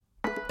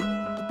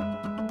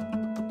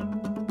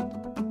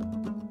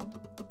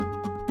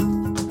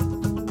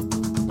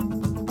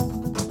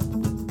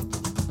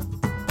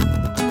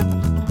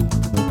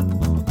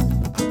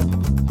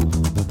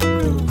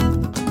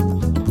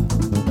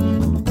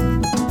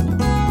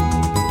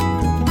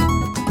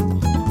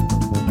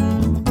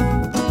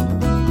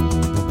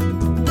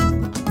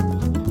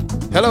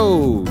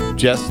Hello,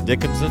 Jess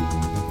Dickinson.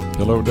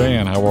 Hello,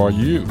 Dan. How are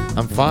you?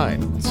 I'm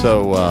fine.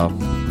 So,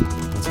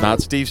 it's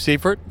not Steve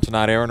Seifert. It's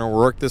not Aaron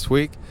O'Rourke this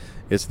week.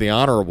 It's the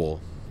Honorable,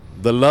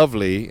 the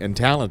lovely, and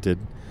talented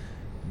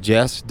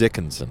Jess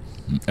Dickinson.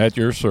 At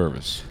your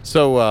service.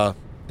 So,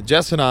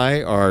 Jess and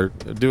I are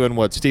doing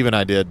what Steve and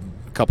I did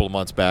a couple of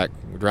months back.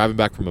 We're driving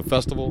back from a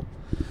festival,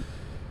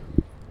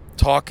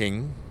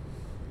 talking.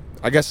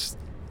 I guess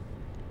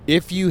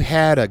if you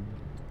had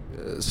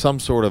some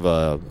sort of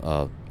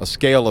a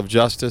scale of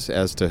justice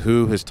as to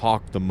who has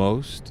talked the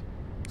most,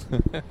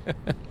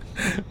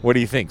 what do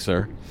you think,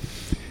 sir?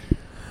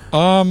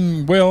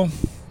 Well,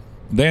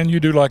 Dan, you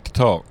do like to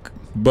talk,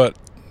 but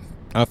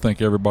I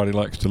think everybody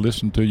likes to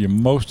listen to you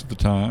most of the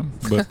time.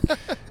 But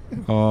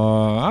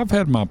I've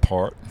had my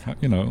part.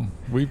 You know,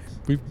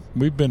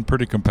 we've been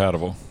pretty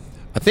compatible.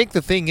 I think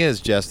the thing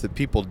is, Jess, that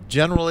people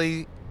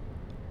generally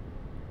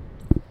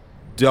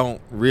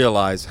don't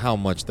realize how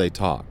much they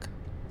talk.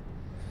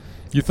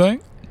 You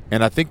think?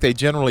 And I think they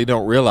generally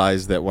don't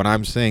realize that when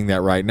I'm saying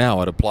that right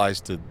now, it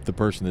applies to the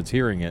person that's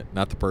hearing it,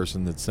 not the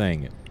person that's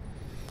saying it.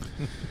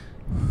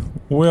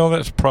 Well,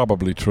 that's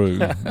probably true.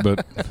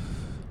 But,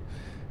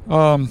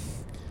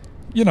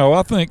 you know,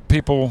 I think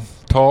people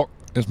talk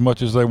as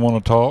much as they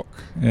want to talk.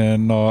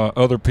 And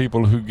other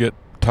people who get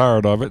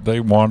tired of it,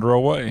 they wander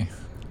away.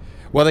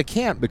 Well, they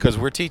can't because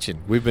we're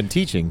teaching. We've been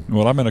teaching.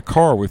 Well, I'm in a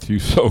car with you,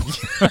 so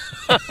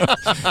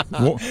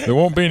there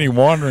won't be any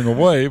wandering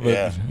away. But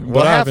Yeah. but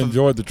Well, I've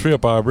enjoyed the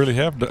trip. I really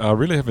have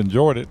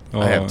enjoyed it.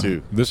 I have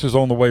too. This is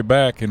on the way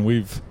back, and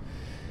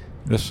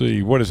let's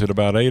see, what is it?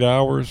 About 8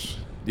 hours.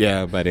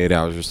 Yeah, about 8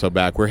 hours or so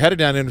back. We're headed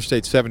down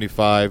Interstate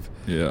 75.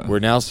 Yeah. We're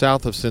now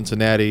south of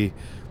Cincinnati.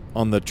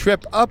 On the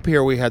trip up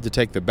here, we had to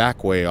take the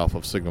back way off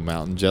of Signal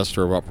Mountain. Just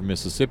drove up from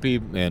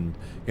Mississippi, and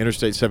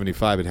Interstate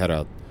 75 had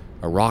a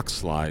rock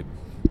slide.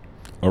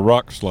 A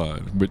rock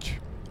slide, which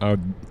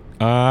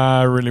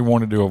I really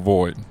wanted to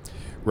avoid.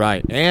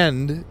 Right.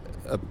 And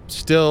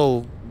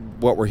still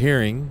what we're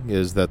hearing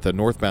is that the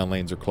northbound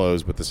lanes are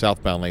closed, but the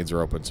southbound lanes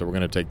are open, so we're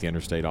going to take the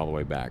interstate all the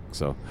way back.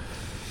 So,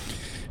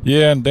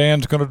 yeah, and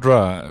Dan's going to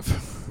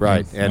drive.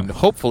 right. And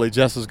hopefully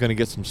Jess is going to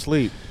get some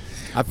sleep.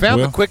 I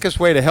found the quickest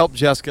way to help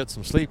Jess get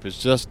some sleep is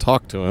just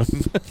talk to him.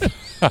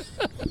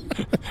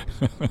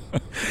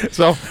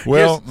 So,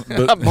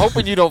 I'm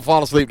hoping you don't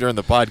fall asleep during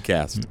the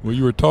podcast. Well,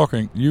 you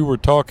were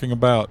talking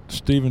about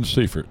Steven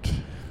Seifert.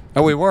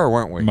 Oh, we were,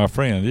 weren't we? My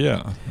friend,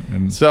 yeah.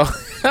 And so,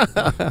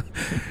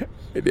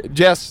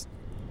 Jess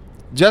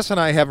and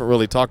I haven't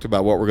really talked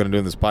about what we're going to do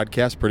in this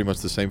podcast. Pretty much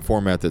the same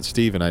format that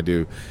Steve and I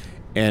do,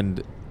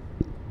 and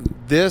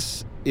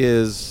this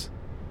is,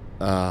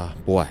 we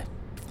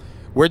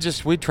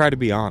try to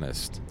be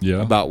honest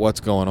about what's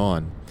going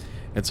on.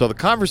 And so the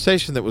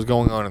conversation that was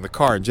going on in the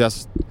car, and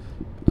Jess,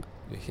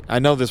 I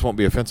know this won't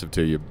be offensive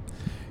to you.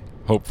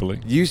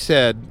 Hopefully. You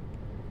said,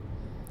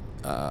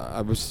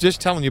 I was just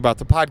telling you about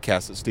the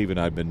podcast that Steve and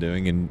I had been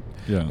doing, and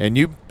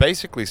you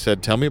basically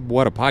said, tell me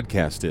what a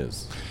podcast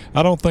is.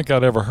 I don't think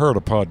I'd ever heard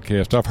a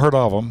podcast. I've heard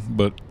of them,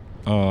 but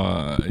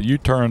you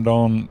turned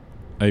on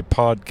a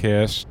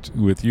podcast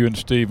with you and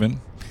Steven.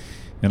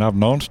 And I've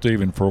known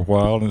Steven for a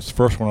while, and it's the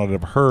first one I'd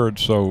ever heard,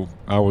 so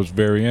I was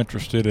very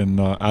interested,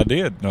 and I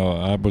did.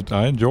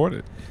 I enjoyed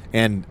it.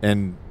 And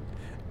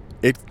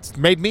it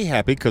made me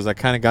happy because I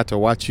kind of got to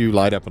watch you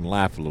light up and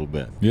laugh a little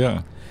bit.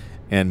 Yeah.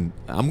 And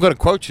I'm going to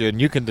quote you,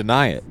 and you can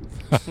deny it.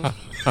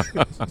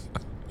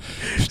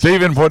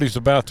 Steven, what he's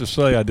about to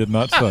say, I did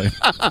not say.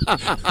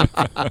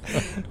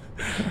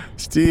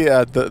 Steve,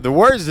 the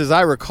words as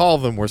I recall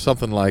them were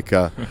something like...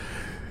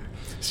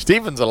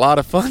 Steven's a lot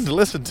of fun to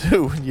listen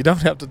to when you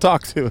don't have to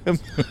talk to him.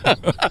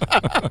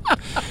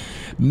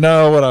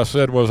 No, what I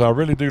said was I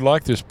really do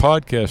like this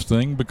podcast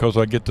thing because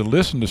I get to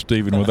listen to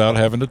Steven without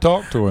having to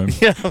talk to him.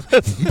 Yeah,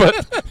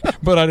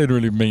 but I didn't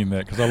really mean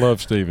that because I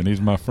love Steven.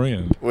 He's my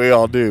friend. We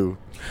all do.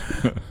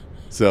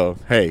 So,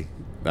 hey,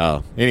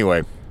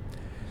 anyway,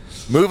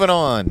 moving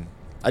on.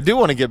 I do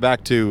want to get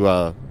back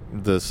to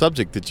the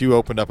subject that you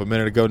opened up a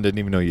minute ago and didn't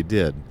even know you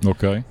did.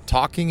 Okay.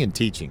 Talking and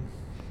teaching.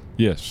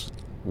 Yes.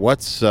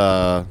 What's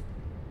the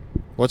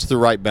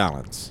right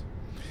balance?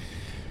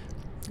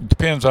 It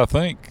depends, I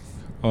think.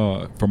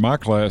 For my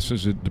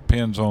classes, it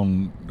depends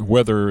on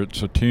whether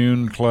it's a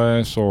tune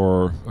class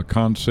or a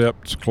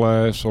concepts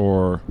class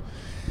or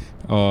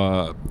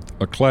a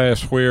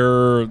class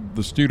where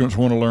the students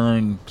want to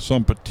learn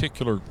some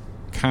particular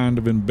kind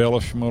of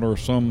embellishment or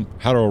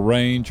how to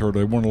arrange, or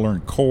they want to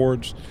learn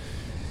chords.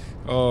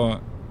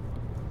 I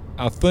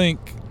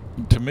think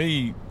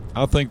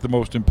the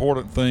most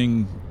important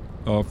thing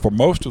for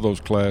most of those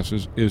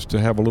classes is to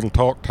have a little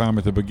talk time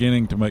at the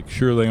beginning to make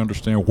sure they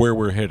understand where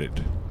we're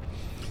headed.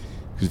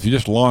 Because if you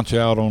just launch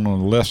out on a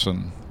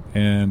lesson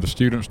and the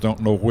students don't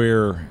know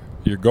where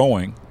you're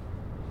going,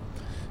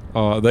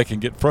 they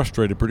can get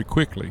frustrated pretty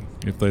quickly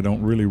if they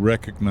don't really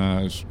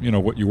recognize,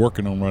 what you're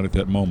working on right at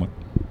that moment.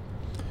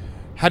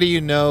 How do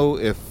you know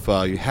if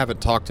you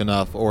haven't talked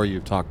enough or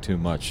you've talked too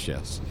much,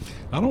 Jess?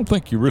 I don't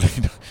think you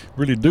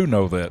really do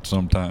know that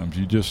sometimes.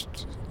 You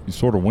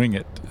sort of wing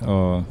it.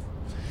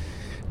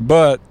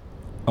 But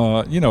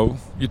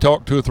you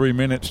talk 2 or 3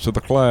 minutes to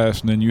the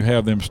class, and then you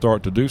have them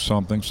start to do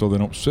something, so they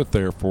don't sit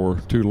there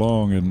for too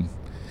long. And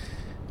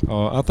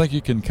I think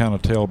you can kind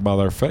of tell by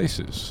their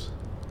faces.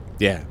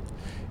 Yeah.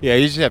 Yeah,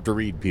 you just have to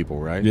read people,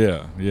 right?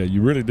 Yeah,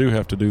 you really do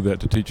have to do that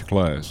to teach a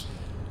class.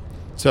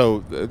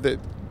 So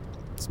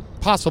it's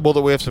possible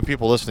that we have some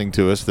people listening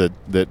to us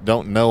that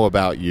don't know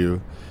about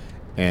you,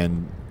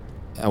 and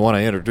I want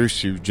to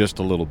introduce you just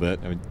a little bit.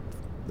 I mean,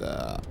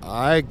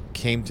 I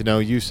came to know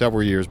you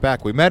several years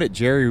back. We met at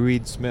Jerry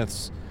Reed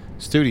Smith's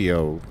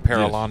studio,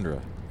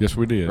 Paralandra. Yes,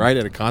 we did. Right,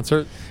 at a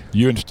concert?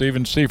 You and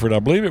Stephen Seifert. I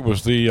believe it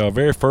was the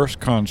very first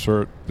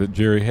concert that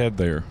Jerry had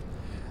there.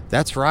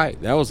 That's right.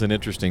 That was an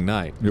interesting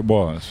night. It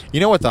was. You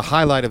know what the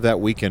highlight of that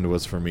weekend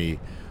was for me?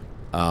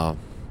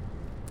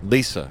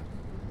 Lisa.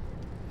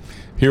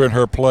 Hearing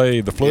her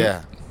play the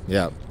flute?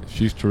 Yeah.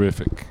 She's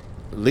terrific.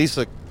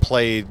 Lisa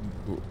played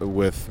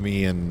with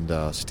me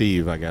and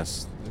Steve, I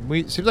guess.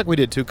 Seems like we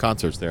did 2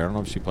 concerts there. I don't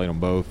know if she played them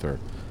both, or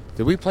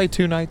did we play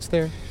 2 nights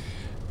there?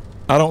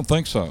 I don't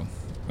think so.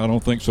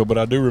 But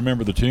I do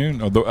remember the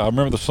tune. I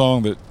remember the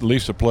song that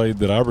Lisa played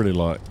that I really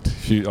liked.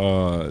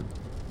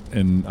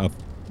 And I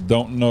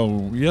don't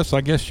know. Yes,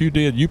 I guess you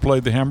did. You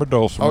played the hammered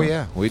dulcimer. Oh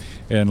yeah,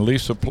 and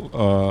Lisa.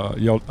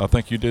 I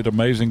think you did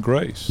 "Amazing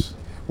Grace."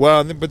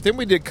 Well, but then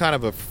we did kind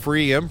of a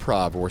free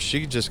improv where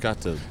she just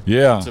got to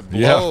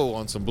blow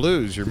on some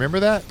blues. You remember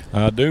that?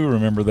 I do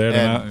remember that,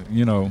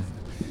 and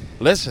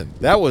listen,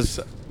 that was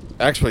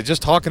actually,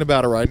 just talking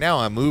about it right now,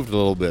 I moved a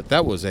little bit.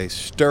 That was a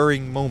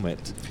stirring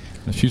moment.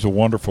 And she's a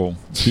wonderful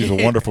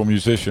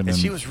musician, and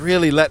she was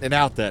really letting it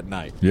out that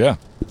night. Yeah.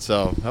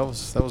 So that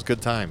was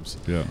good times.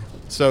 Yeah.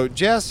 So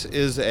Jess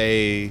is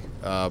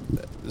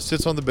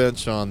sits on the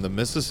bench on the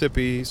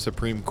Mississippi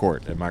Supreme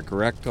Court. Am I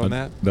correct on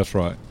that? That's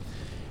right.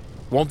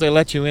 Won't they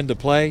let you in to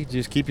play?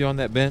 Just keep you on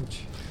that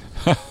bench?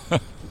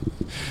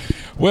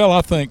 Well,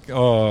 I think...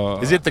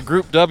 is it the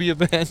Group W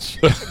bench?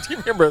 Do you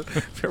remember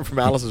from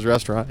Alice's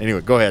Restaurant?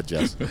 Anyway, go ahead,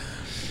 Jess.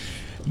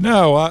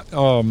 No,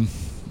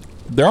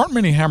 there aren't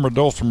many hammered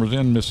dulcimers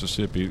in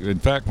Mississippi. In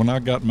fact, when I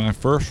got my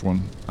first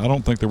one, I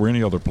don't think there were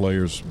any other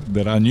players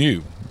that I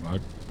knew.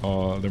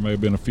 There may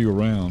have been a few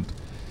around.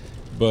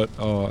 But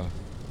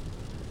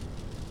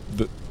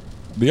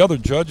the other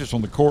judges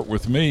on the court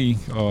with me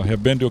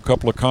have been to a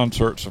couple of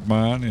concerts of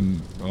mine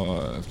and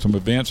some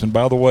events. And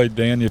by the way,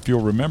 Dan, if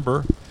you'll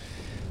remember,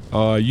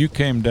 you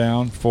came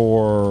down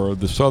for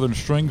the Southern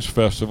Strings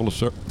Festival,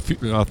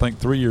 I think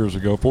 4 years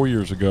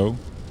ago.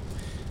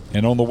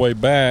 And on the way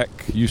back,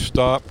 you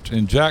stopped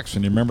in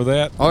Jackson. You remember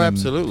that? Oh,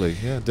 absolutely.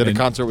 Yeah, did a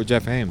concert with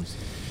Jeff Ames.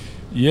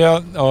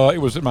 Yeah,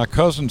 it was at my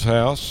cousin's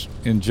house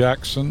in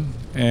Jackson,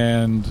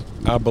 and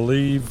I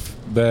believe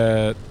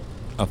that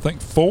I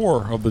think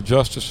 4 of the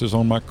justices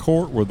on my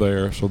court were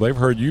there, so they've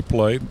heard you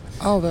play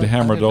the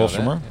hammered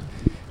dulcimer.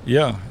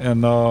 Yeah,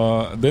 and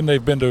then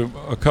they've been to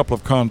a couple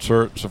of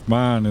concerts of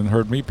mine and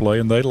heard me play,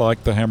 and they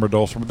liked the hammered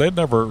dulcimer. They'd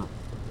never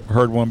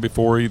heard one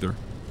before either.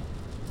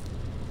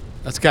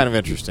 That's kind of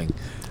interesting.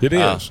 It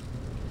is.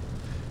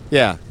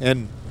 Yeah,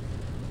 and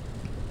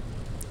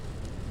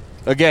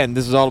again,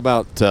 this is all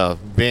about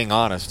being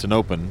honest and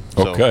open.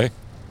 Okay. So,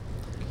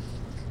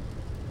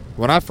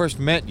 when I first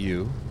met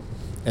you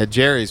at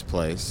Jerry's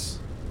place,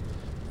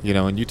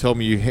 and you told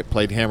me you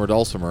played hammered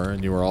dulcimer,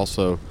 and you were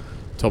also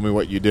told me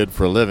what you did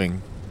for a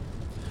living.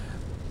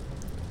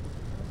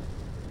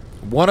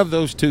 One of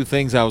those 2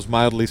 things I was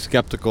mildly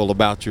skeptical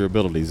about your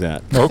abilities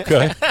at.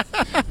 Okay.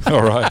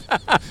 All right.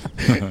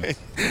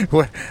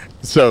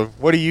 So,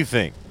 what do you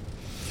think?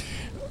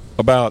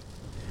 About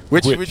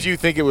which would you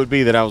think it would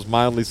be that I was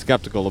mildly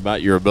skeptical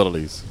about your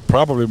abilities?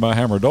 Probably my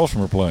hammered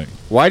dulcimer playing.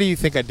 Why do you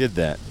think I did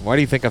that? Why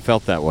do you think I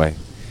felt that way?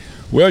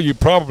 Well, you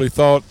probably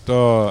thought,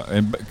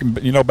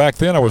 back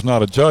then I was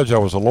not a judge, I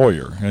was a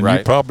lawyer. And right.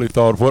 You probably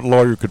thought, what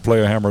lawyer could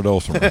play a hammered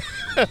dulcimer?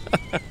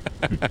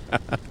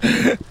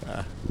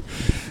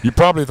 You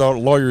probably thought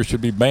lawyers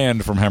should be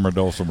banned from hammered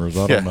dulcimers.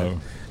 I don't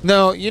know.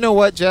 No, you know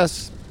what,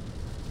 Jess?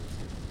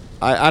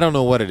 I don't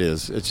know what it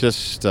is. It's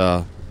just,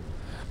 but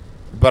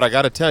I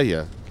got to tell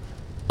you,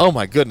 oh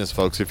my goodness,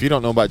 folks, if you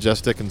don't know about Jess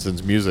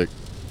Dickinson's music,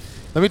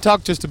 let me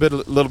talk just a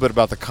little bit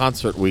about the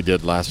concert we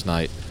did last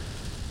night.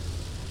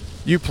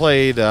 You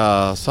played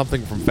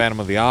something from Phantom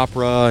of the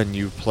Opera, and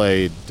you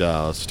played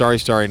Starry,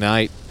 Starry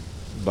Night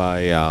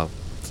by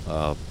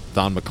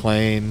Don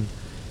McLean,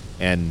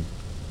 and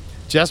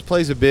Jess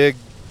plays a big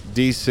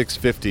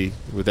D650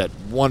 with that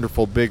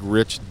wonderful big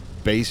rich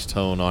bass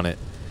tone on it.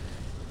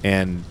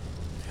 And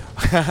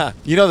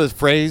you know the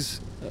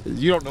phrase,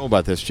 you don't know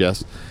about this,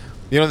 Jess,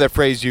 you know that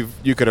phrase,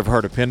 you could have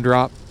heard a pin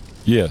drop?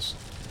 Yes.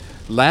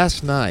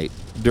 Last night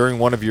during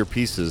one of your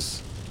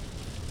pieces,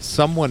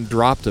 someone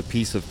dropped a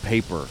piece of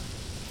paper,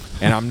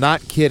 and I'm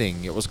not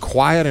kidding, it was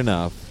quiet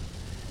enough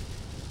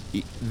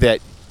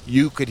that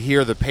you could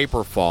hear the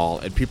paper fall,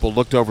 and people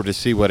looked over to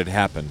see what had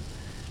happened,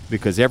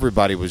 because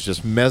everybody was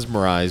just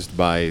mesmerized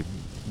by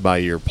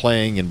your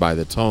playing and by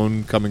the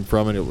tone coming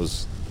from it. It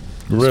was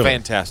really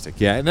fantastic.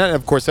 Yeah, and then,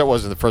 of course, that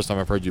wasn't the first time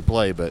I've heard you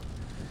play, but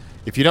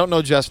if you don't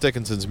know Jess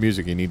Dickinson's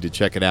music, you need to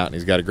check it out. And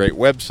he's got a great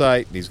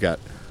website, and he's got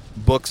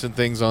books and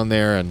things on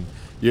there. And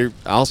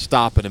I'll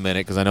stop in a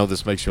minute because I know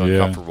this makes you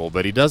uncomfortable.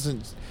 But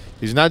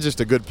he's not just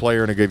a good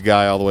player and a good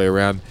guy all the way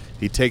around.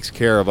 He takes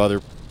care of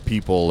other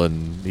people,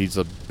 and he's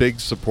a big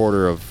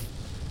supporter of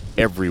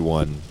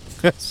everyone.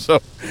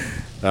 So,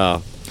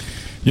 I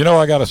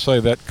got to say,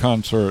 that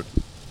concert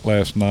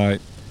last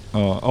night,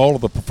 all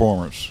of the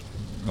performers,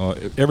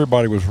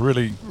 everybody was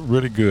really,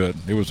 really good.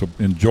 It was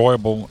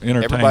enjoyable,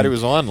 entertaining. Everybody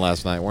was on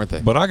last night, weren't they?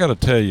 But I got to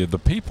tell you, the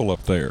people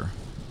up there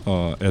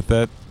at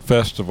that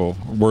festival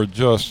were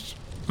just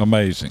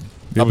amazing.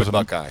 It was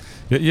Buckeye.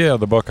 Yeah,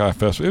 the Buckeye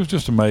Festival. It was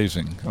just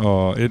amazing.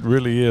 It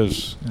really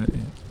is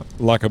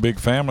like a big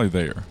family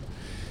there.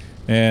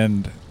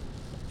 And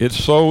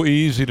it's so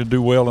easy to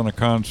do well in a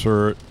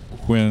concert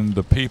when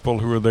the people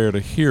who are there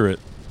to hear it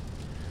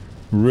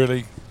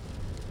really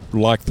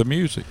like the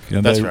music,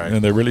 and That's right.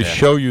 And they really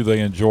show you they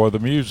enjoy the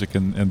music,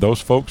 and those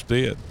folks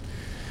did.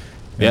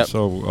 Yeah.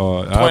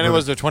 So it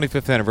was their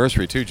 25th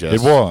anniversary too, Jess.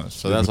 It was.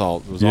 So it was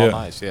all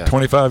nice. Yeah.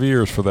 25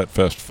 years for that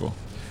festival.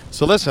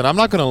 So listen, I'm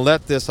not going to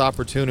let this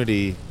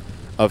opportunity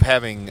of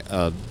having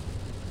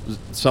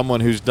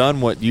someone who's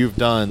done what you've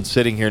done,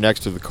 sitting here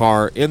next to the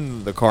car,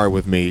 in the car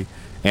with me,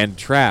 and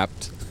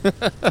trapped,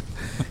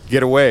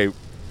 get away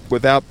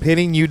without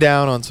pinning you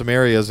down on some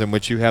areas in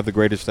which you have the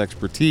greatest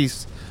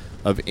expertise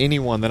of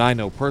anyone that I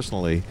know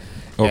personally.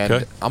 Okay.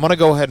 And I'm going to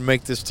go ahead and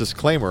make this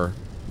disclaimer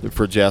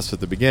for Jess at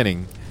the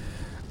beginning.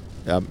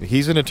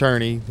 He's an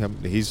attorney.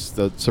 He's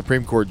the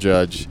Supreme Court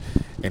judge,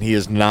 and he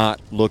is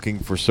not looking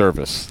for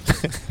service.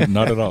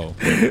 Not at all.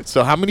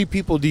 So how many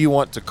people do you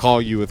want to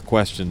call you with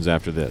questions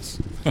after this?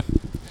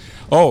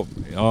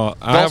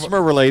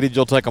 Dulcimer related,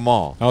 you'll take them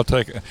all. I'll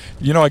take it.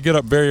 I get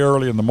up very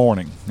early in the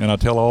morning, and I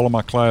tell all of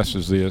my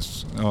classes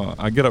this.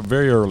 I get up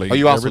very early. Oh,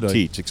 you also every day.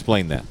 teach.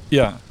 Explain that.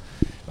 Yeah.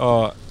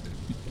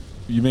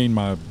 You mean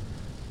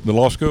the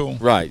law school?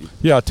 Right.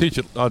 Yeah, I teach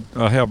it.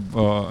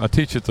 I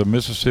teach at the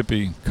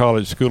Mississippi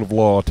College School of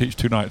Law. I teach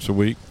 2 nights a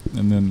week,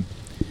 and then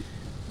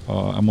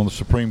I'm on the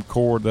Supreme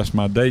Court. That's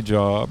my day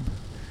job,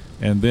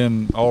 and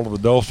then all of the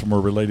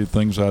Dulcimer related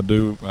things I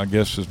do, I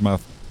guess, is my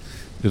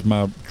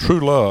true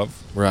love.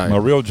 Right. My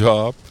real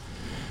job.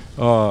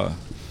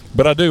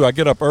 But I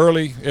get up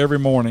early every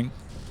morning,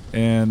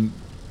 and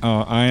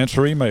I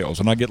answer emails,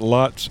 and I get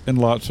lots and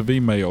lots of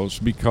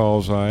emails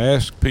because I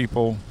ask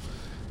people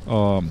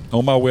on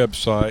my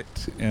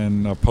website,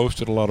 and I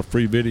posted a lot of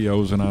free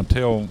videos, and I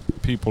tell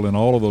people in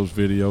all of those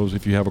videos,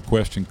 if you have a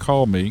question,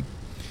 call me.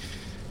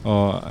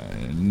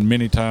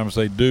 Many times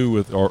they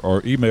do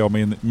or email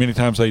me, and many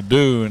times they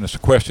do, and it's a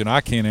question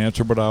I can't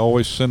answer, but I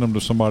always send them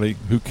to somebody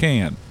who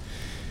can.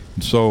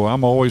 And so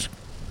I'm always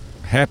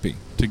happy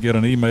to get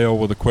an email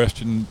with a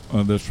question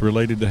that's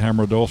related to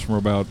hammer dulcimer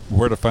about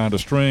where to find a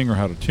string or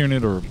how to tune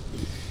it, or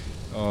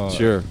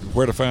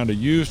where to find a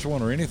used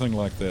one or anything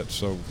like that.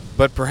 So,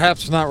 but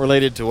perhaps not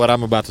related to what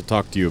I'm about to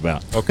talk to you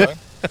about. Okay.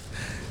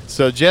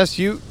 So, Jess,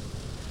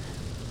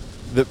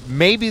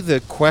 maybe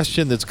the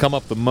question that's come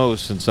up the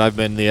most since I've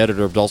been the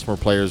editor of Dulcimer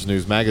Players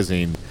News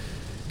magazine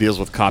deals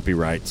with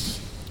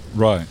copyrights.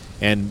 Right.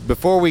 And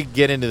before we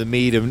get into the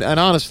meat, and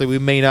honestly, we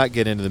may not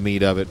get into the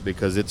meat of it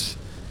because it's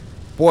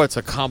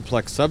a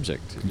complex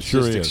subject. It's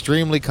sure just is.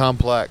 Extremely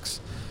complex.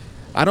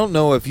 I don't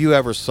know if you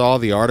ever saw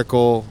the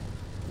article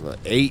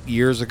 8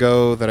 years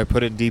ago that I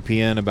put in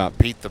DPN about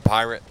Pete the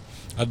Pirate.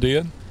 I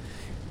did.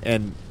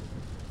 And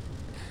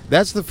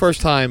that's the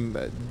first time,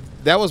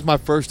 that was my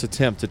first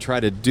attempt to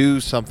try to do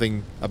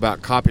something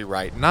about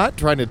copyright. Not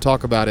trying to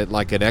talk about it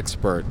like an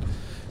expert,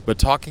 but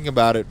talking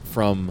about it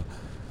from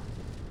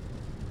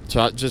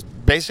just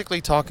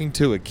basically talking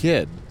to a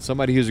kid,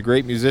 somebody who's a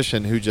great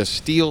musician who just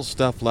steals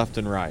stuff left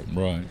and right.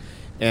 Right.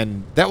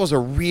 And that was a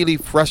really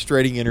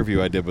frustrating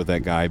interview I did with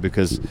that guy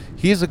because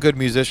he's a good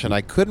musician.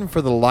 I couldn't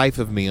for the life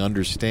of me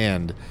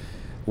understand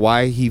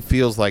why he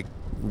feels like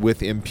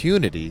with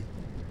impunity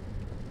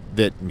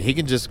that he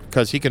can just,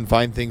 because he can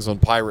find things on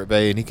Pirate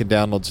Bay and he can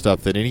download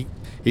stuff that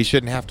he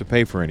shouldn't have to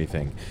pay for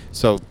anything.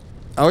 So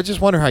I would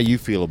just wonder how you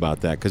feel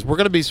about that, because we're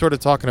going to be sort of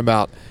talking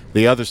about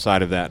the other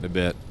side of that in a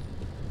bit.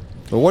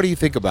 But what do you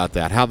think about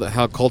that?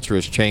 How culture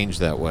has changed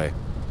that way?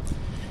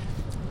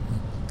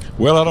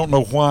 Well, I don't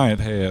know why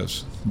it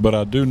has, but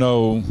I do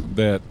know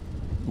that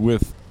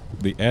with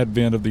the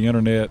advent of the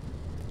internet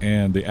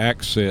and the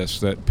access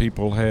that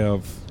people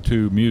have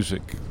to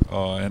music,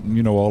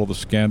 and all of the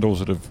scandals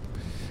that have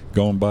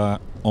gone by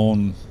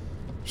on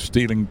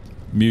stealing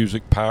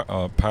music,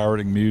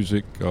 pirating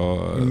music,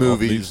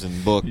 movies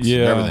and books, and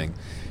everything.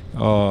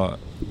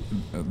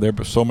 There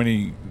are so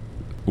many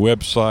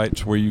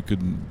websites where you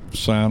can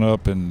sign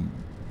up and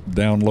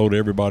download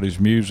everybody's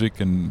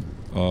music, and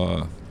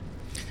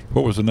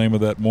what was the name of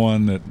that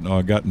one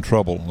that got in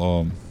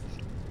trouble?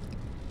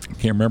 I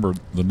can't remember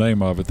the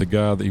name of it.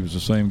 He was the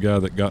same guy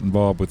that got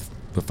involved with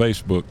the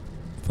Facebook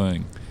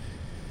thing.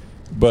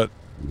 But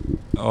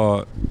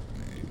I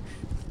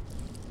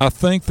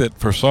think that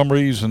for some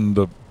reason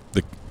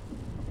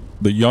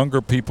the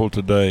younger people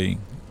today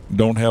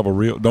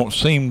don't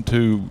seem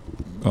to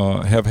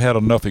have had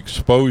enough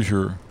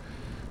exposure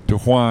to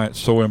why it's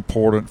so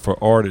important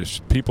for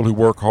artists, people who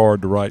work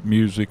hard to write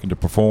music and to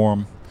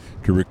perform,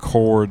 to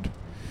record,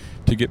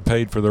 to get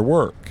paid for their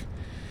work.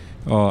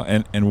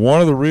 And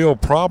one of the real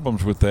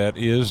problems with that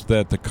is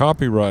that the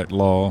copyright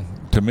law,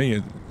 to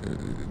me,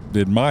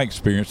 in my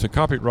experience, the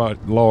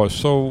copyright law is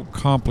so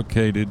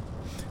complicated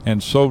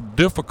and so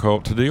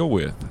difficult to deal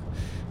with.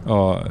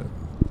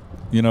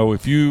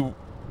 If you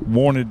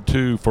wanted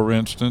to, for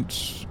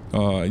instance,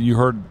 you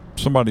heard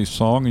somebody's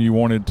song and you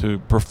wanted to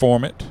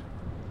perform it,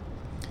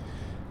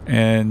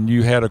 and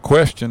you had a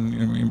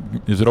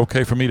question, is it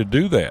okay for me to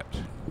do that?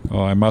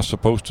 Am I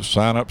supposed to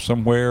sign up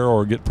somewhere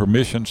or get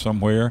permission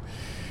somewhere?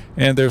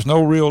 And there's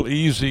no real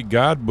easy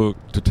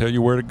guidebook to tell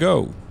you where to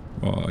go.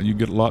 You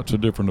get lots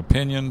of different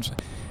opinions.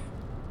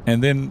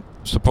 And then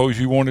suppose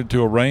you wanted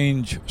to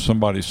arrange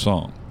somebody's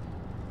song.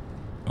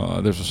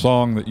 There's a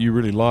song that you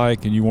really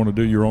like and you want to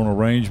do your own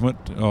arrangement.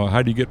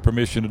 How do you get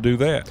permission to do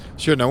that?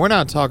 Sure. Now, we're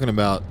not talking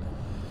about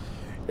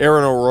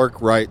Aaron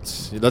O'Rourke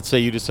writes, let's say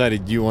you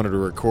decided you wanted to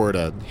record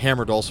a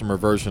Hammer Dulcimer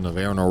version of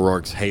Aaron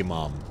O'Rourke's Hey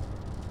Mom.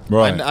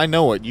 Right. I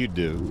know what you'd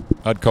do.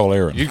 I'd call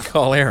Aaron. You'd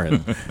call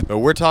Aaron. But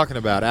we're talking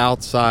about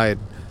outside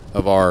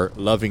of our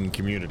loving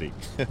community.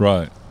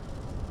 Right.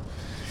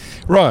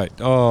 Right.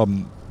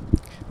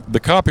 The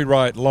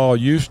copyright law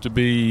used to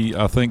be,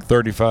 I think,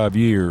 35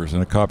 years,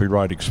 and the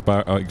copyright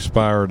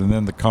expired, and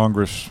then the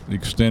Congress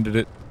extended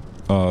it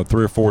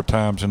 3 or 4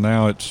 times, and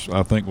now it's,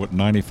 I think,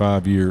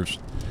 95 years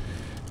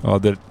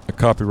that a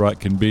copyright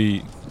can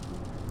be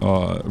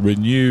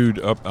renewed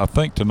up, I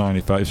think, to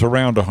 95. It's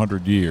around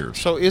 100 years.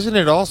 So isn't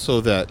it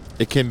also that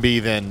it can be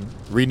then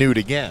renewed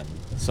again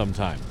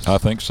sometimes? I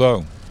think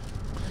so.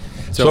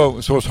 So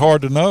it's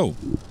hard to know.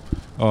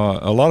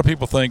 A lot of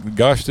people think,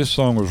 gosh, this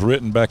song was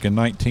written back in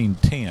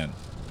 1910,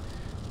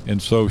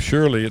 and so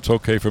surely it's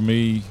okay for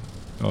me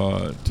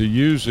to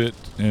use it,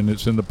 and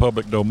it's in the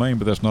public domain,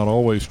 but that's not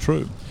always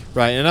true.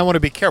 Right, and I want to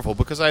be careful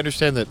because I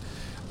understand that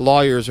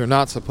lawyers are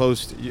not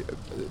supposed to,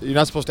 you're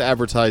not supposed to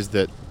advertise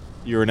that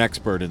you're an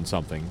expert in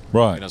something,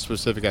 right?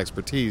 Specific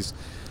expertise,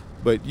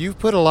 but you've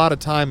put a lot of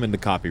time into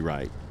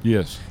copyright.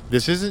 Yes.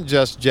 This isn't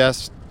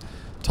just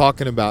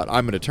talking about,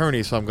 I'm an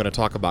attorney, so I'm going to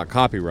talk about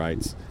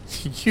copyrights.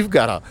 You've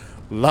got a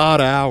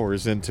lot of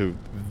hours into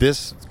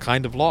this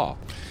kind of law.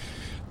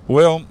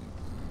 Well,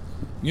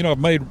 I've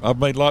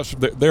made lots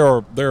of, there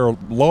are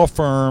law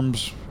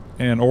firms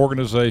and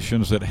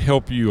organizations that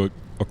help you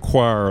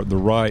acquire the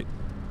right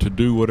to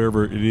do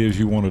whatever it is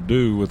you want to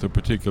do with a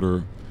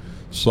particular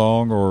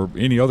song or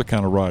any other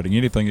kind of writing,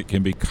 anything that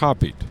can be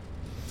copied.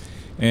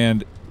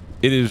 And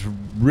it is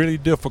really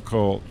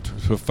difficult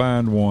to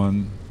find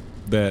one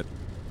that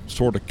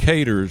sort of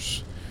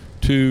caters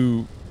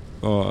to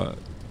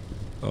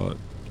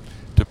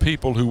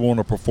people who want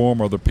to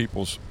perform other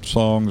people's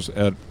songs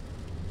at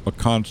a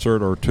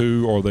concert or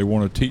two, or they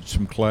want to teach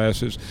some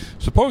classes.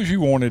 Suppose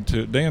you wanted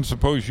to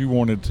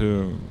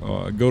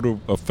go to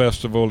a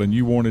festival and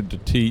you wanted to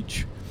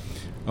teach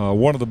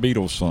one of the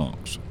Beatles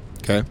songs.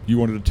 Okay. You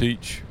wanted to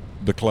teach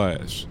the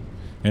class,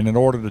 and in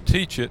order to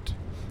teach it,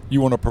 you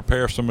want to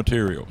prepare some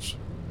materials.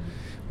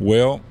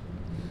 Well,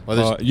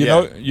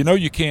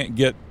 you can't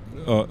get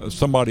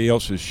somebody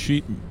else's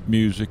sheet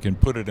music and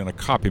put it in a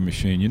copy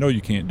machine.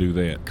 You can't do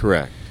that.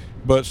 Correct.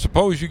 But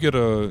suppose you get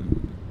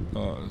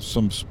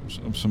some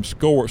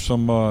scores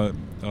for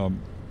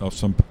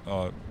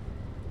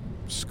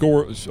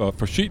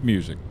sheet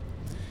music,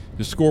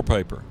 the score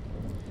paper,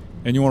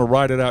 and you want to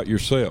write it out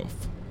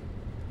yourself.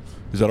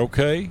 Is that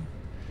okay?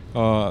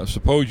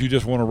 Suppose you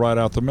just want to write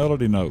out the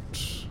melody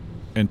notes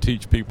and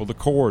teach people the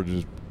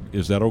chords.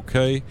 Is that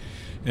okay?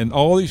 And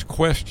all these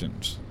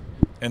questions,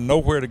 and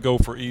nowhere to go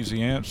for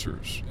easy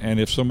answers. And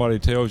if somebody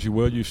tells you,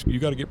 well, you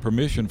got to get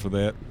permission for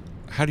that,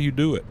 how do you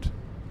do it?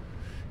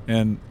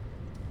 And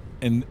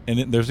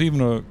there's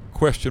even a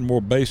question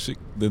more basic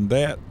than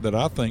that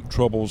I think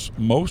troubles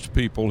most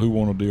people who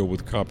want to deal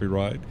with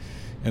copyright,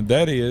 and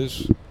that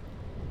is,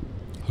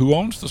 who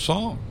owns the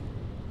song?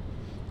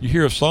 You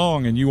hear a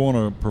song and you want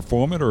to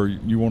perform it or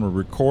you want to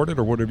record it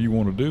or whatever you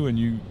want to do,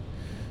 and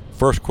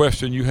first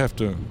question you have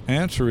to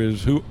answer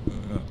is,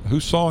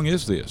 whose song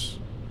is this?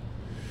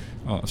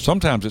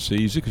 Sometimes it's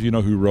easy because you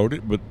know who wrote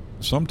it, but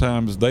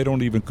sometimes they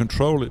don't even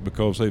control it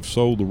because they've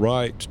sold the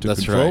rights to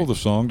control the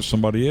song to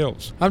somebody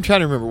else. I'm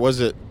trying to remember, was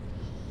it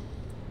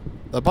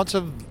a bunch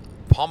of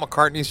Paul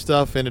McCartney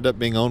stuff ended up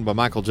being owned by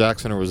Michael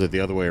Jackson, or was it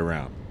the other way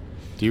around?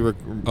 Do you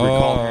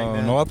recall hearing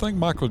that? No, I think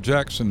Michael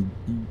Jackson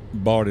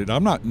bought it.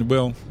 I'm not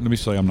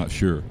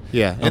sure.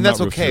 Yeah, and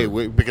that's okay,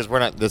 because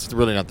that's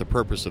really not the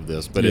purpose of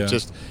this, but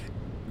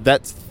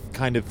that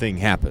kind of thing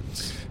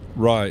happens.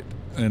 Right.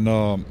 And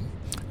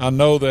I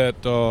know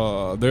that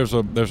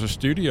there's a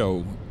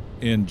studio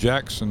in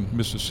Jackson,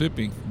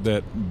 Mississippi,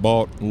 that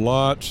bought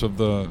lots of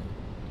the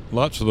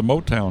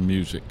Motown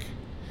music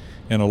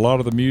and a lot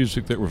of the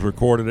music that was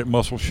recorded at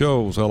Muscle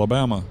Shoals,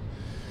 Alabama.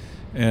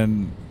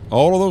 And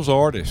all of those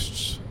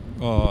artists,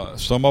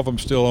 some of them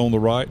still own the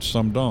rights,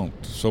 some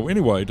don't. So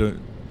anyway, to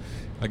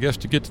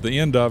get to the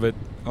end of it,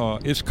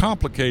 it's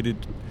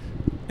complicated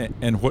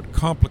and what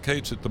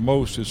complicates it the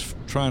most is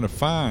trying to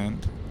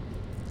find.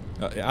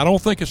 I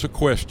don't think it's a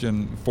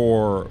question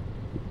for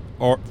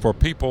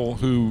people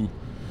who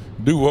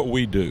do what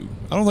we do.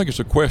 I don't think it's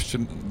a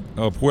question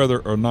of whether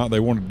or not they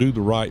want to do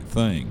the right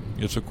thing.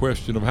 It's a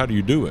question of how do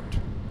you do it.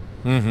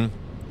 Mm-hmm.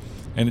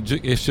 And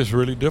it's just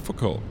really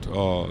difficult.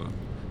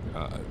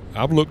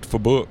 I've looked for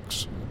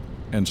books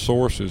and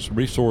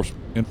resource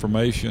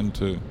information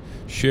to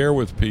share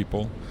with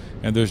people,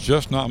 and there's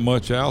just not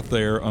much out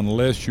there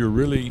unless you're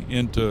really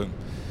into,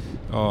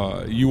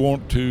 you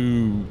want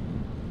to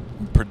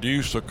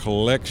produce a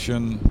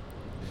collection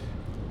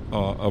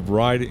of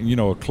writing,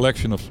 a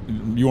collection of,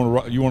 you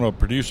want to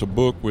produce a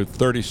book with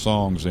 30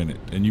 songs in it,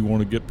 and you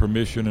want to get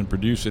permission and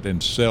produce it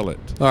and sell it.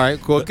 All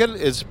right, cool. Get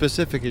as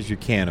specific as you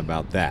can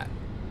about that.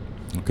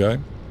 Okay.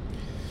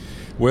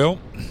 Well,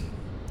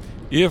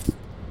 if,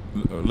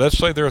 let's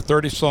say there are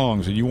 30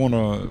 songs and you want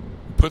to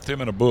put them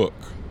in a book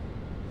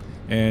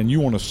and you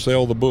want to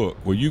sell the book,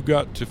 well, you've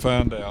got to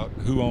find out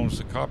who owns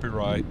the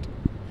copyright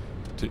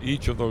to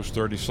each of those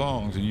 30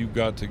 songs, and you've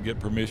got to get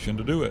permission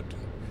to do it.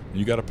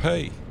 You got to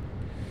pay.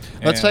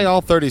 Let's say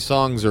all 30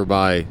 songs are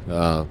by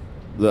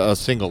a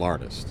single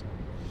artist.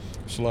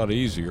 It's a lot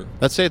easier.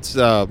 Let's say it's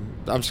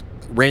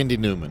Randy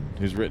Newman,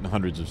 who's written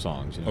hundreds of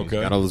songs. Okay. He's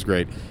got all those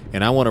great.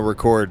 And I want to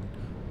record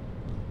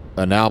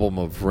an album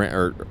of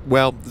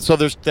so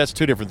that's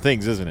two different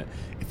things, isn't it?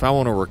 If I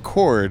want to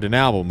record an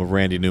album of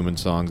Randy Newman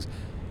songs,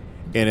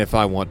 and if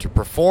I want to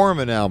perform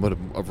an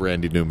album of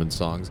Randy Newman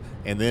songs,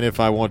 and then if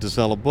I want to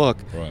sell a book,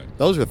 right.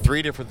 Those are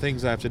three different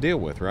things I have to deal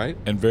with, right?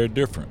 And very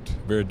different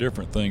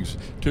things.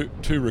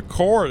 To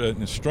record it,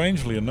 and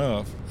strangely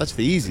enough, that's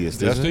the easiest,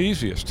 that's isn't it? The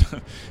easiest.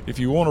 If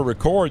you want to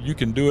record, you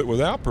can do it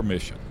without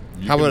permission.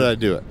 How would I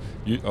do it?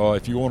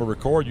 If you want to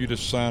record, you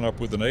just sign up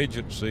with an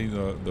agency.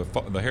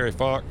 The Harry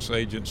Fox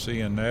agency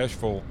in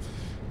Nashville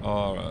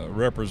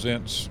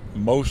represents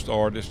most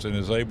artists and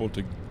is able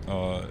to,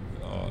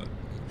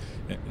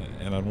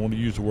 and I want to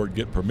use the word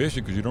get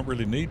permission because you don't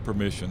really need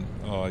permission.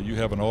 You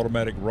have an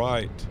automatic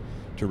right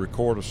to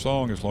record a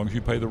song as long as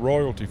you pay the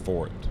royalty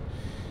for it,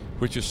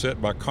 which is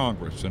set by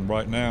Congress. And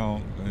right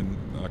now, and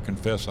I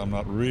confess I'm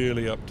not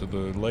really up to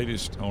the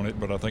latest on it,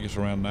 but I think it's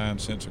around 9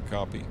 cents a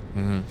copy.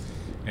 Mm-hmm.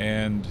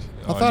 And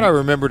I thought I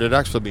remembered it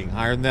actually being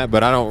higher than that,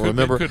 but I don't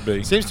remember. Could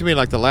be. It seems to me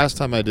like the last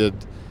time I did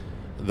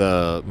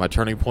my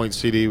Turning Point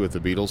CD with the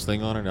Beatles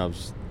thing on it,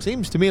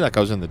 seems to me like I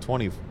was in the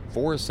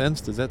 24 cents.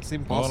 Does that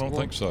seem possible? I don't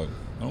think so.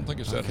 I don't think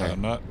it's that high.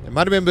 It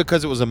might have been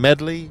because it was a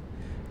medley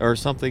or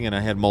something, and I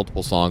had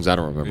multiple songs. I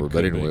don't remember,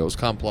 but anyway, it was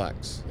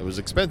complex. It was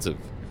expensive.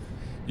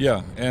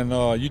 Yeah, and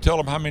you tell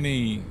them how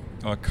many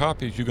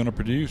copies you're going to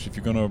produce. If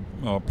you're going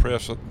to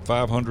press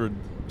 500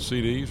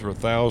 CDs or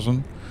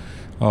 1,000.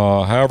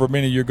 However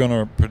many you're going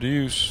to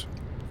produce,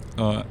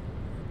 that's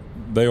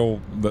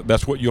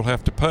what you'll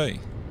have to pay,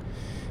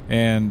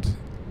 and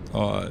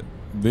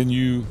then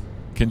you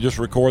can just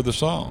record the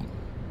song.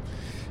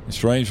 And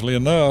strangely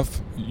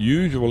enough,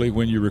 usually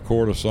when you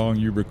record a song,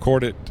 you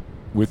record it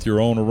with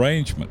your own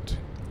arrangement.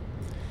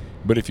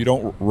 But if you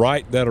don't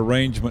write that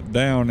arrangement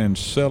down and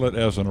sell it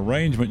as an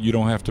arrangement, you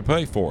don't have to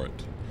pay for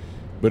it.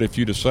 But if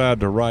you decide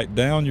to write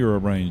down your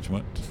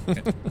arrangement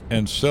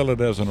and sell it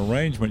as an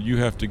arrangement, you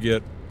have to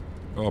get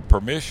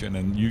permission,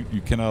 and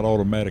you cannot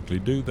automatically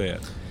do that.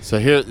 So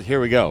here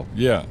we go.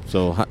 Yeah.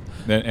 So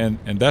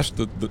and that's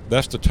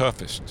the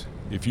toughest.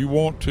 If you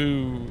want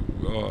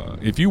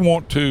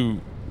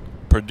to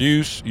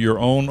produce your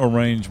own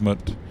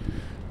arrangement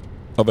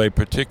of a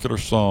particular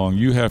song,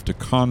 you have to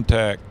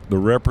contact the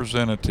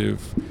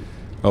representative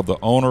of the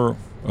owner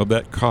of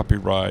that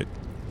copyright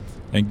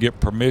and get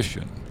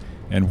permission.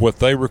 And what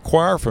they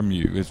require from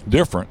you is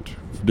different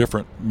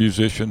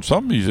musicians.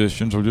 Some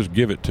musicians will just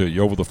give it to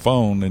you over the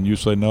phone, and you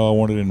say, no, I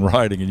want it in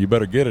writing, and you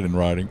better get it in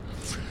writing.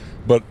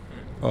 But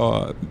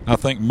I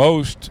think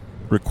most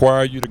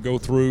require you to go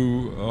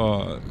through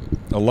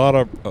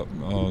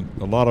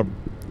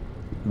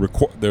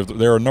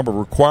there are a number of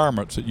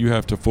requirements that you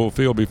have to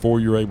fulfill before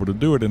you're able to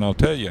do it, and I'll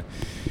tell you.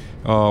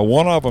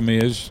 One of them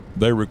is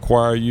they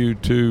require you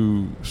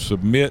to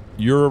submit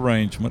your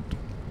arrangement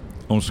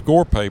on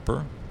score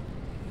paper,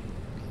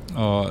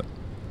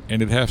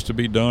 and it has to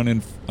be done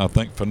in, I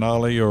think,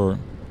 Finale or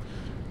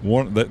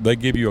one. They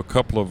give you a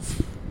couple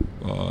of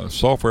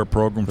software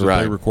programs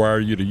that they require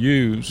you to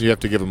use. You have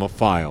to give them a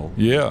file.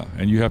 Yeah,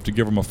 and you have to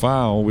give them a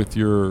file with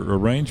your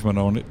arrangement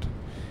on it,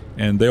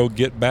 and they'll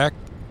get back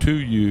to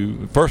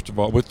you, first of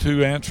all, with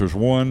two answers.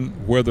 One,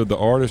 whether the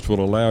artist will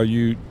allow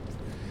you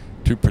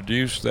to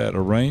produce that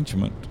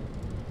arrangement,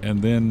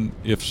 and then,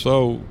 if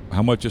so,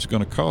 how much it's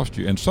going to cost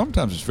you. And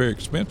sometimes it's very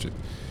expensive,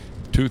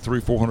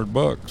 $200, $300,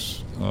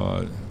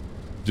 $400,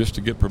 just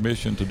to get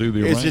permission to do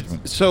the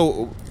arrangement.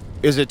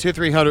 Is it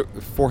 $200, $300,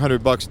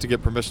 $400 to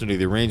get permission to do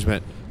the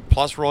arrangement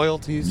plus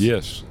royalties?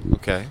 Yes.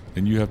 Okay.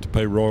 And you have to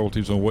pay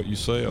royalties on what you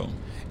sell.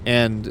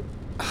 And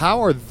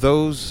how are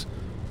those?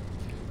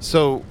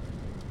 So,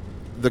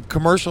 the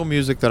commercial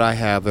music that I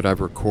have that I've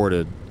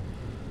recorded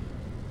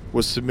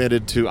was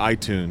submitted to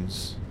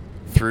iTunes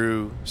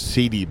through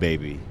CD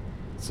Baby.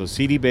 So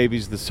CD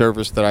Baby's the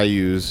service that I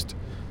used.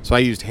 So I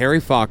used Harry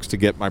Fox to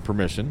get my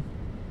permission.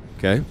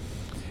 Okay.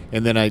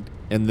 And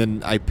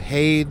then I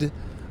paid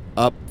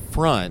up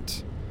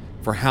front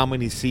for how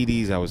many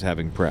CDs I was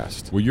having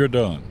pressed. Well, you're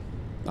done.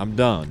 I'm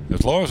done.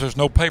 As long as there's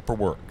no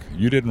paperwork.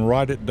 You didn't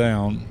write it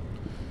down.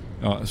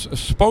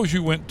 Suppose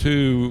you went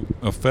to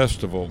a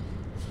festival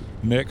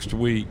next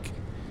week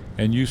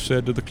and you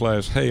said to the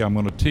class, hey, I'm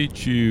going to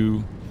teach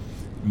you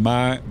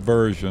my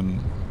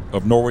version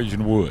of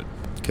Norwegian Wood.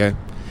 Okay.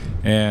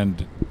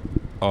 And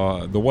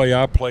the way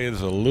I play it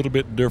is a little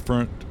bit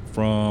different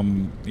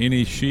from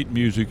any sheet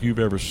music you've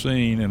ever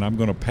seen, and I'm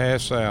going to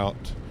pass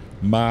out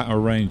my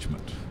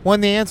arrangement. Well,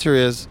 and the answer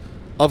is,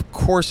 of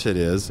course it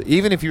is.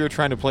 Even if you were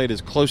trying to play it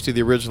as close to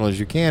the original as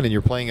you can and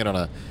you're playing it on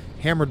a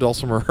hammer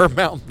dulcimer or a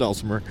mountain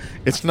dulcimer,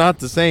 it's not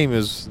the same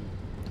as,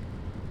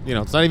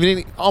 it's not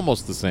even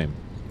almost the same.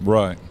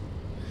 Right.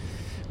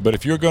 But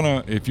if you're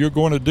going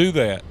to do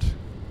that,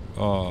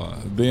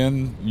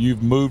 then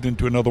you've moved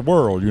into another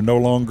world. You're no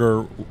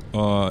longer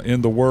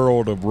in the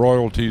world of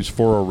royalties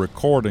for a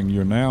recording.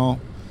 You're now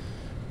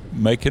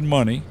making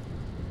money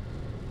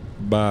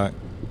by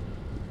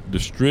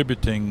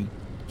distributing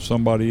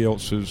somebody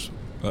else's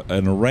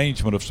an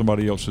arrangement of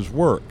somebody else's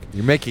work.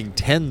 You're making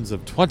tens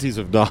of twenties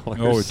of dollars.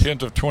 Oh,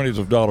 tens of twenties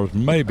of dollars,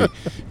 maybe.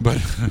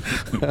 But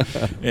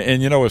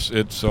and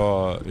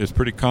it's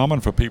pretty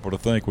common for people to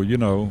think,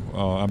 well,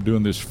 I'm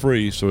doing this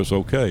free, so it's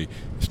okay.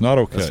 It's not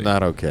okay. It's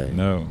not okay.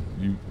 No,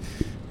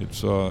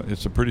 it's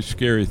a pretty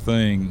scary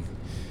thing,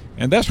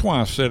 and that's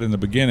why I said in the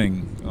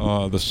beginning,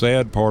 the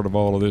sad part of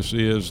all of this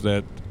is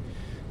that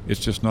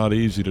it's just not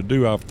easy to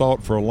do. I've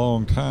thought for a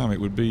long time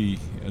it would be.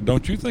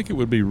 Don't you think it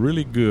would be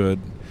really good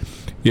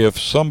if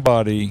some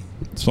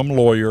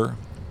lawyer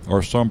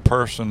or some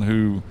person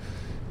who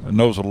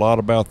knows a lot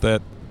about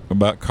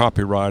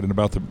copyright and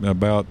about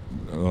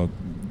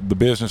the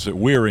business that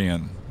we're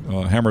in,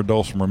 hammer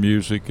dulcimer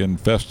music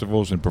and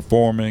festivals and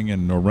performing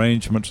and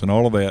arrangements and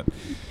all of that,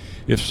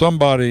 if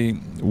somebody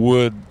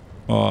would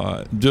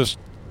just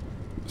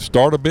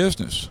start a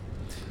business.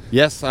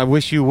 Yes, I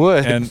wish you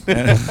would. And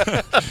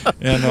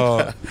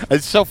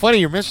it's so funny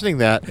you're mentioning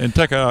that. And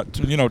take a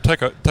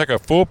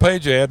full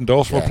page ad in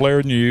Dulcimer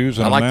Player News.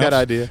 And I like that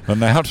idea.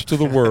 Announce to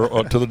the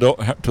world, to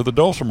the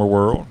dulcimer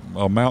world,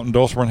 mountain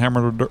dulcimer and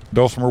hammer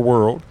dulcimer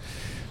world,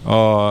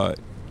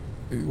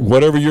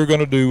 whatever you're going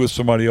to do with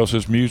somebody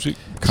else's music,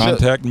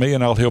 contact me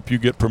and I'll help you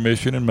get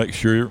permission and make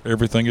sure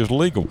everything is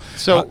legal.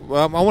 So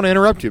I want to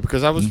interrupt you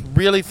because I was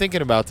really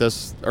thinking about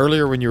this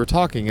earlier when you were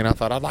talking, and I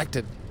thought I'd like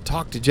to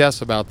talk to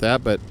Jess about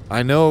that, but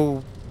I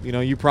know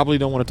you probably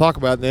don't want to talk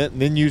about that, and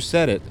then you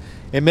said it,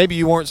 and maybe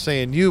you weren't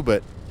saying you,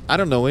 but I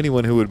don't know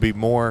anyone who would be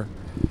more.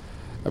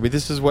 I mean,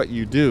 this is what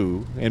you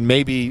do, and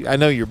maybe I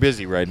know you're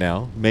busy right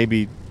now,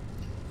 maybe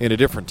in a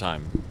different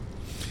time.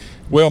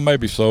 Well,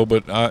 maybe so,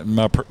 but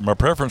my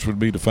preference would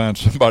be to find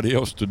somebody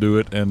else to do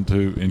it and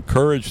to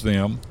encourage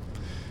them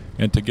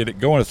and to get it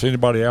going. If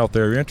anybody out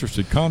there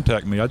interested,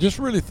 contact me. I just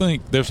really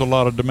think there's a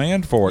lot of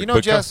demand for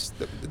it. Jess,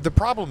 the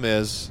problem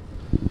is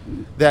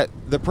that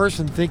the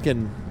person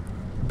thinking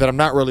that I'm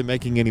not really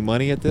making any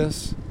money at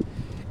this,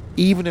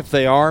 even if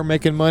they are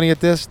making money at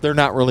this, they're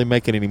not really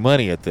making any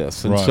money at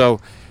this. And so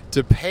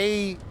to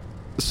pay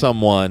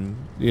someone,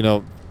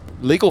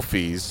 legal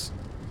fees,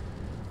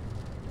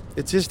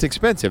 it's just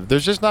expensive.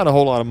 There's just not a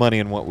whole lot of money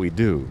in what we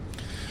do.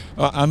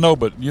 I know,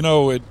 but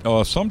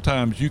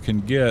sometimes you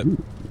can get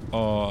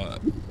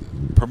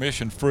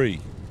permission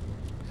free.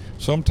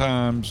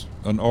 Sometimes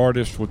an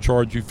artist will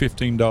charge you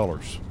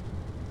 $15.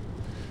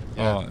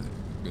 Yeah.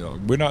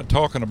 We're not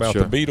talking about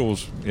Sure. the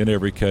Beatles in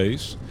every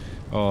case,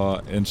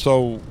 and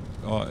so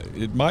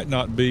it might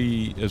not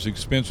be as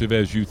expensive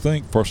as you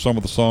think for some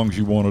of the songs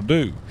you want to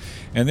do.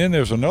 And then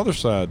there's another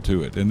side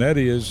to it, and that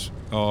is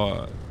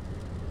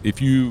if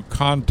you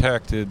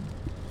contacted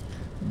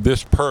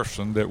this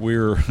person that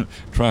we're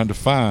trying to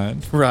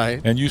find, Right.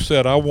 and you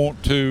said, I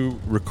want to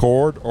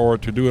record or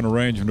to do an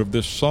arrangement of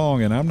this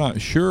song, and I'm not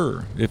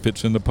sure if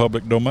it's in the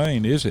public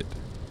domain, is it?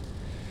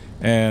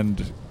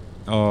 And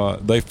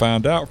they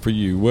find out for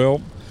you.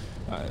 Well,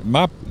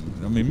 my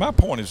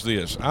point is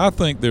this: I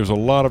think there's a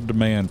lot of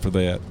demand for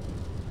that,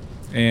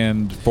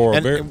 and for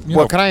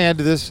can I add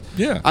to this?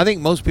 Yeah, I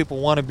think most people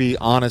want to be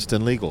honest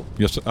and legal.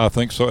 Yes, I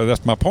think so.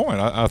 That's my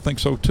point. I think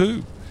so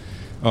too.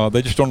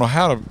 They just don't know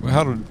how to. They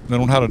don't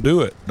know how to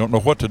do it. Don't know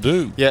what to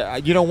do. Yeah,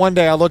 one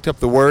day I looked up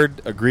the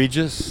word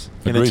egregious,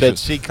 and it said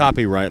see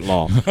copyright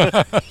law.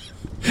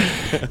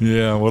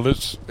 Yeah, well,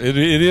 it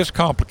is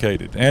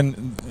complicated,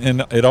 and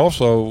it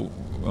also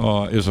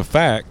is a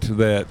fact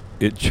that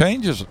it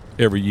changes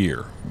every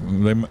year.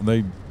 There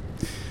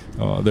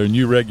are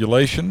new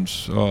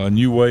regulations,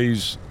 new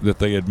ways that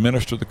they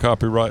administer the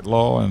copyright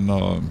law,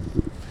 and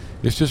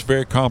it's just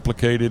very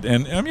complicated.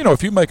 And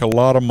if you make a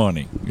lot of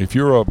money, if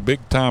you're a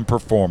big-time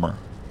performer,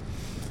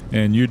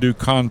 and you do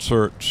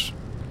concerts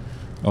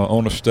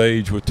on a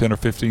stage with 10 or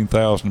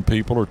 15,000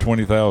 people or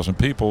 20,000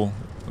 people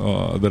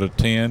that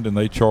attend, and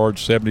they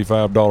charge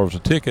 $75 a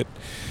ticket,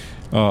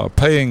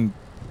 paying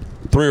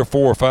 $300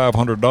 or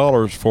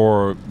 $500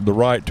 for the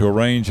right to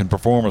arrange and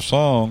perform a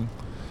song,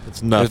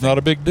 it's nothing. It's not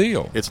a big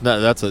deal. It's not.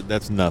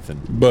 That's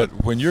nothing.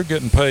 But when you're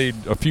getting paid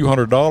a few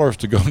 $100s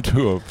to go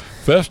to a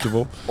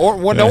festival, or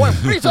what are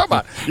you talking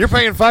about? You're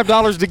paying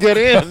 $5 to get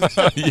in,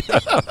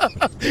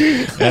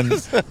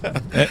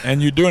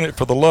 and you're doing it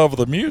for the love of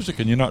the music,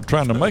 and you're not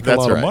trying to make a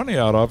lot of money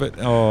out of it.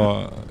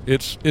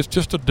 It's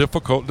just a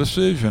difficult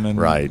decision, and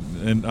right.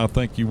 And I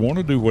think you want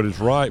to do what is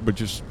right, but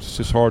it's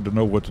just hard to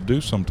know what to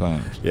do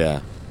sometimes.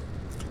 Yeah.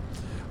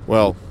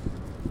 Well,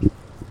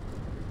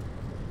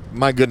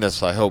 my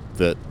goodness, I hope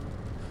that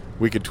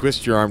we could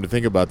twist your arm to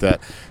think about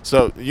that.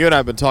 So you and I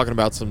have been talking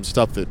about some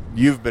stuff that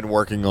you've been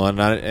working on,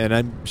 and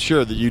I'm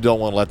sure that you don't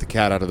want to let the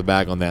cat out of the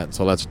bag on that,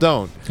 so let's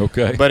don't.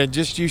 Okay. But in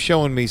just you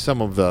showing me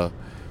some of the,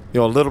 a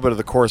little bit of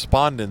the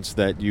correspondence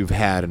that you've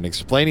had and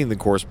explaining the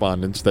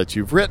correspondence that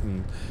you've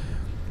written,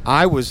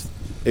 I was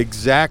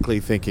exactly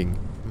thinking,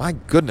 my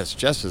goodness,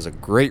 Jess is a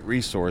great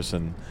resource,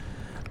 and,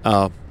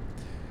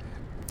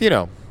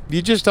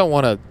 you just don't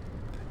want to,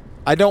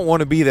 I don't want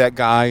to be that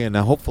guy, and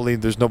hopefully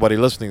there's nobody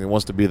listening that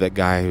wants to be that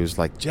guy who's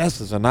like, Jess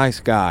is a nice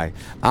guy.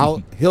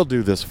 He'll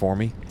do this for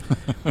me.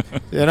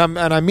 and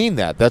I mean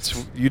that.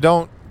 You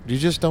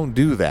just don't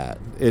do that.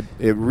 It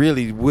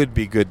really would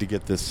be good to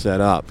get this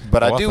set up.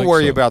 But I do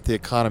worry about the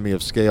economy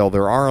of scale.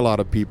 There are a lot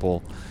of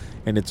people,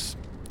 and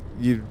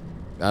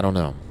I don't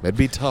know. It'd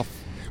be tough.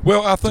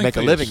 Well, I think to make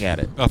a living at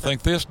it. I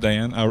think this,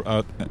 Dan,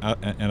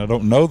 and I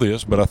don't know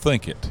this, but I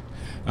think it.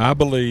 I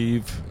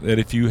believe that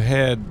if you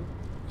had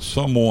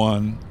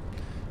someone,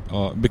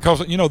 because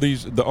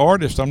the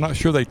artists, I'm not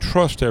sure they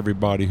trust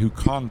everybody who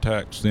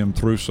contacts them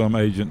through some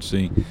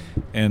agency,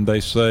 and they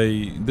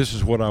say, this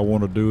is what I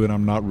want to do, and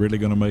I'm not really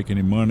going to make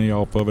any money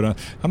off of it.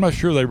 I'm not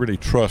sure they really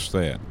trust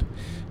that.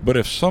 But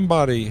if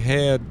somebody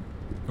had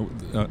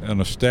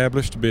an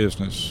established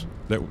business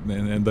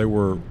and they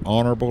were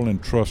honorable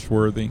and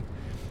trustworthy,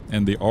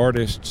 and the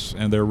artists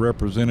and their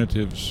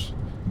representatives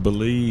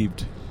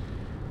believed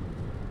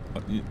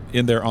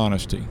in their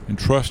honesty and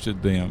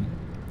trusted them,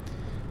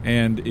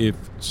 and if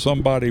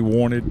somebody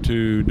wanted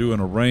to do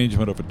an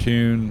arrangement of a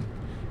tune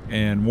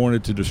and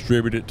wanted to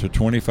distribute it to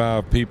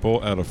 25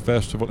 people at a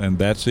festival, and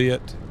that's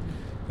it,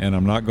 and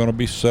I'm not going to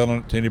be selling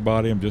it to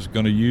anybody, I'm just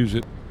going to use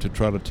it to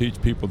try to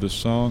teach people this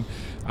song,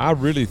 I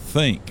really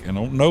think, and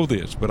I don't know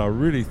this, but I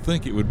really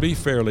think it would be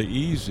fairly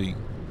easy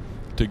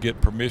to get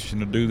permission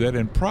to do that,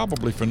 and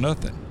probably for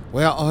nothing.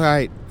 Well, all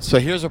right. So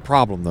here's a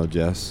problem, though,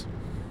 Jess.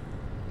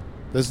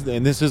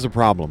 This is a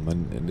problem,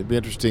 and it'd be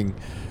interesting.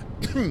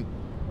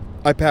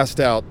 I passed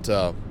out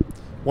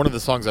one of the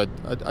songs. I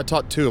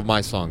taught two of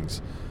my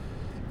songs,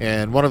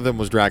 and one of them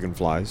was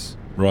Dragonflies.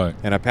 Right.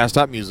 And I passed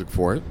out music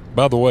for it.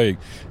 By the way,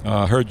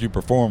 I heard you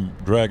perform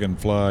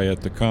Dragonfly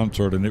at the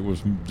concert, and it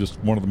was just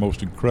one of the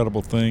most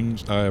incredible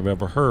things I have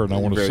ever heard. And I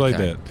want to say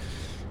that.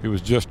 It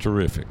was just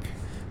terrific.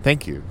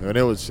 Thank you. And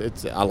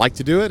I like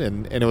to do it,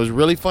 and it was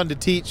really fun to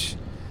teach.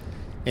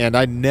 And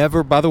I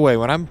never, by the way,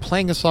 when I'm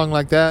playing a song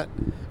like that,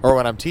 or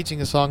when I'm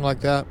teaching a song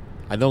like that,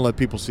 I don't let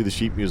people see the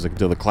sheet music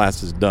until the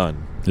class is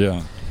done.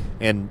 Yeah.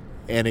 And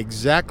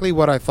exactly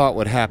what I thought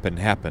would happen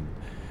happened.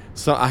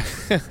 So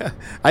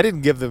I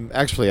didn't give them,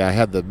 actually I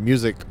had the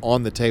music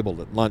on the table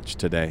at lunch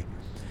today.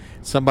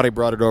 Somebody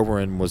brought it over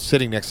and was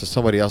sitting next to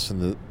somebody else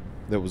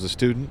that was a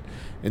student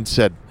and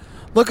said,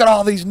 look at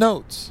all these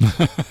notes.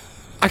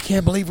 I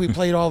can't believe we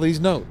played all these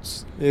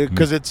notes.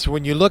 Because it's,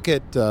 when you look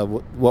at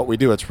what we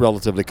do, it's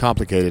relatively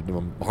complicated.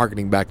 I'm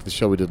harkening back to the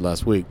show we did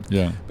last week.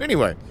 Yeah. But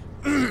anyway,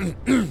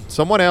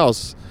 someone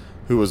else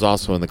who was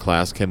also in the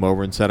class came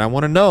over and said, I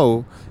want to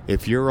know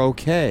if you're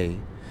okay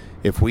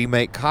if we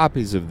make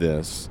copies of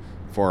this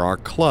for our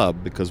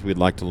club, because we'd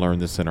like to learn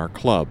this in our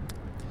club.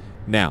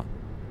 Now,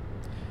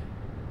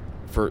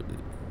 for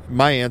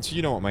my answer,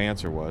 you know what my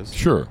answer was.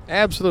 Sure.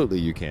 Absolutely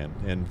you can.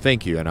 And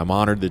thank you. And I'm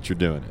honored that you're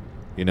doing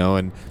it.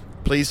 And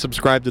please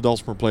subscribe to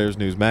Dulcimer Players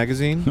News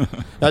Magazine.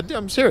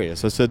 I'm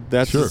serious. I said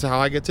that's just how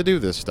I get to do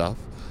this stuff.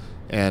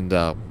 And,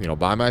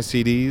 buy my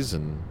CDs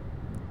and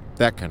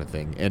that kind of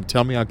thing. And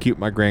tell me how cute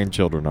my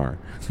grandchildren are.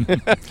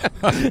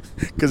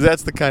 Because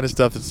that's the kind of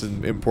stuff that's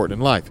important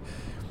in life.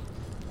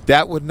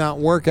 That would not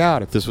work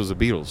out if this was a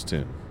Beatles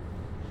tune.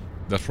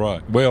 That's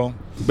right. Well,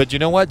 but you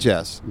know what,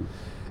 Jess?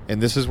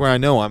 And this is where I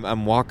know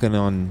I'm walking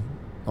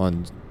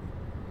on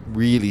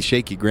really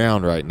shaky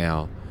ground right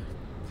now.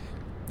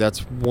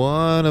 That's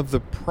one of the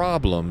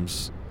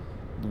problems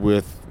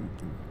with,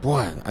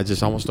 I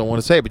just almost don't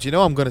want to say it, but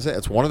I'm going to say it.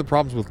 It's one of the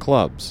problems with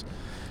clubs.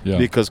 Yeah.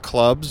 Because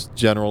clubs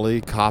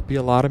generally copy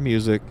a lot of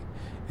music,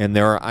 and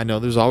I know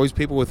there's always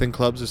people within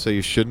clubs that say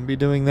you shouldn't be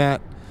doing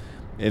that,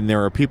 and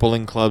there are people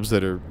in clubs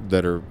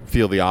that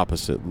feel the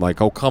opposite.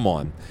 Like, oh, come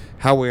on,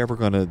 how are we ever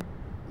going to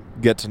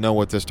get to know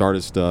what this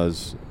artist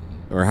does,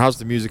 or how's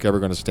the music ever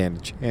going to stand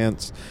a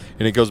chance?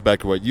 And it goes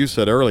back to what you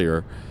said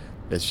earlier.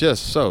 It's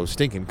just so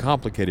stinking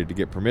complicated to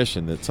get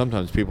permission that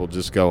sometimes people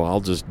just go,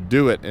 I'll just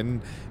do it,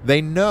 and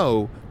they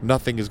know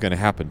nothing is going to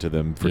happen to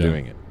them for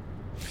doing it.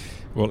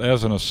 Well,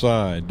 as an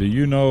aside, do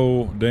you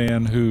know,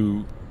 Dan,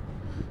 who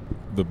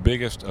the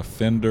biggest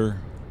offender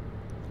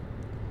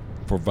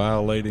for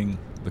violating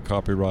the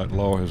copyright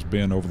law has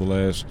been over the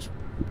last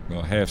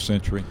half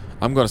century?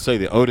 I'm going to say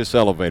the Otis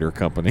Elevator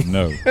Company.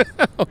 No.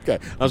 Okay,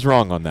 I was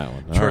wrong on that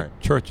one. All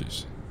right.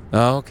 Churches.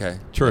 Oh, okay.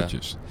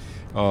 Churches.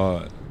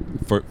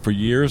 For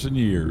years and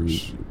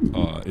years,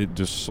 it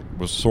just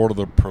was sort of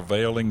the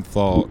prevailing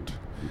thought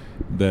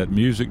that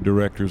music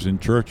directors in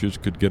churches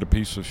could get a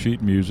piece of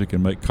sheet music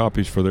and make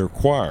copies for their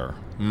choir.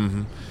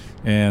 Mm-hmm.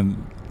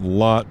 And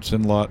lots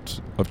and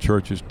lots of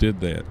churches did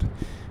that.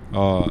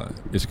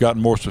 It's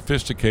gotten more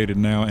sophisticated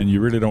now, and you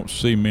really don't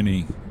see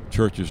many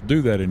churches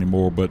do that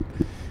anymore, but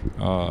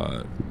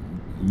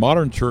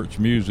modern church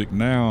music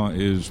now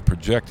is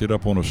projected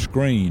up on a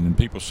screen, and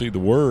people see the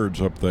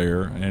words up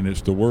there, and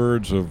it's the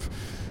words of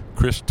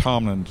Chris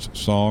Tomlin's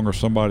song or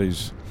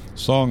somebody's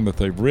song that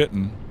they've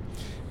written,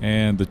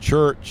 and the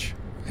church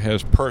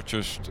has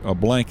purchased a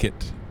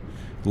blanket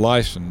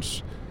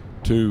license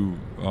to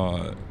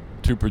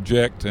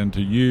project and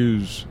to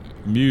use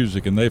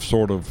music, and they've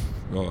sort of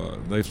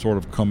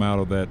come out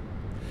of that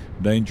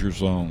danger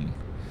zone.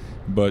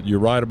 But you're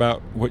right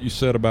about what you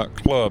said about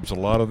clubs. A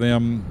lot of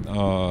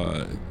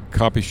them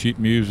copy sheet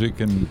music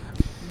and.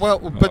 Well,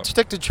 but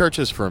stick to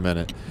churches for a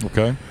minute.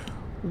 Okay.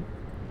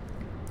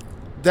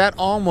 That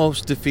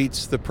almost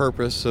defeats the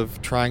purpose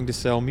of trying to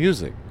sell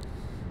music,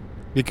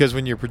 because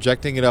when you're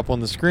projecting it up on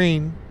the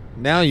screen,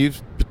 now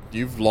you've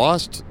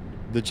lost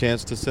the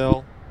chance to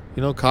sell,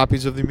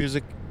 copies of the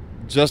music,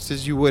 just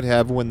as you would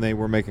have when they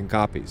were making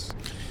copies.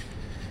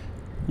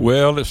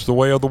 Well, it's the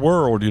way of the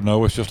world,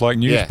 It's just like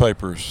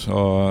newspapers.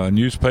 Yeah.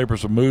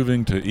 Newspapers are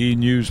moving to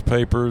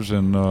e-newspapers,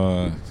 and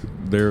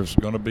there's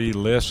going to be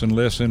less and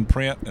less in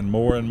print and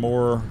more in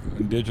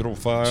digital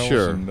files.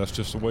 Sure. And that's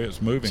just the way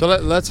it's moving. So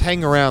let's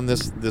hang around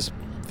this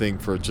thing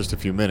for just a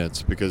few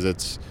minutes, because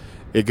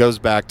it goes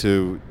back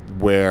to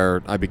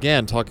where I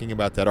began talking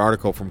about that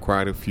article from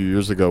quite a few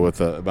years ago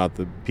about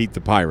the Pete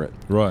the Pirate.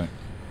 Right.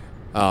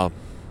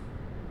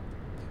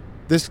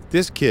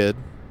 This kid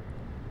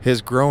has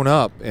grown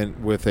up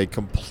with a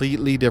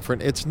completely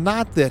different. It's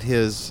not that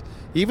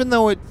even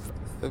though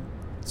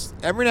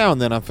every now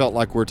and then I felt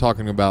like we're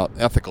talking about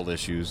ethical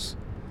issues,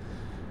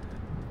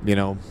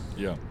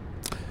 Yeah.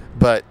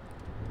 But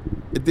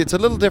it's a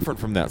little different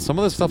from that. Some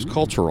of the stuff's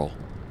cultural.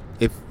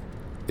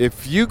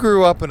 If you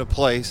grew up in a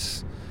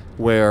place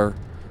where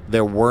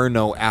there were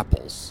no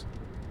apples,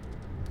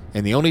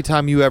 and the only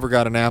time you ever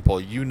got an apple,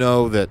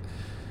 that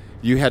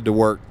you had to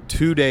work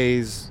 2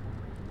 days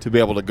to be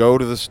able to go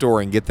to the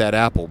store and get that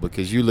apple,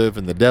 because you live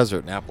in the desert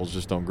and apples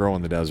just don't grow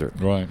in the desert.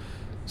 Right.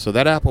 So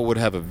that apple would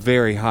have a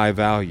very high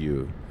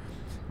value.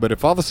 But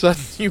if all of a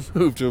sudden you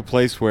move to a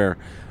place where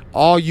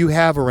all you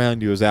have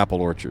around you is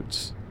apple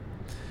orchards,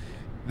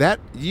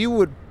 that you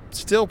would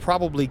still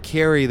probably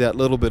carry that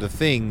little bit of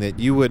thing that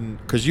you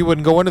wouldn't, because you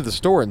wouldn't go into the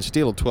store and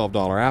steal a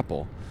 $12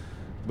 apple.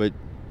 But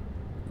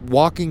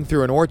walking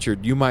through an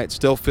orchard, you might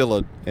still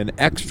feel an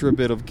extra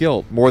bit of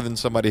guilt, more than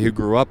somebody who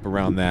grew up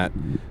around that,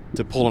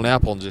 to pull an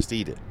apple and just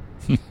eat it,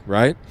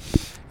 right?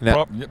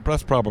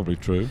 That's probably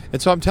true. And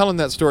so I'm telling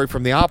that story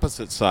from the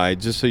opposite side,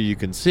 just so you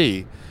can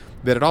see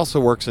that it also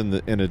works in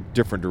a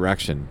different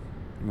direction.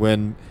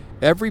 When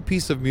every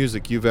piece of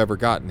music you've ever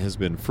gotten has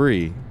been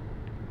free,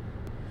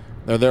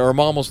 or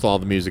almost all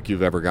the music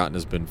you've ever gotten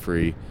has been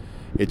free,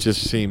 it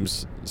just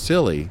seems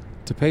silly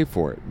to pay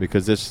for it,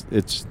 because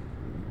it's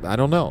I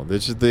don't know.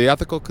 The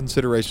ethical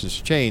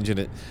considerations change, and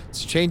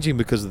it's changing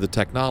because of the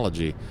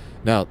technology.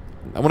 Now,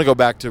 I want to go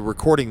back to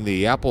recording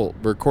the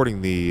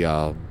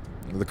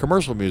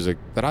commercial music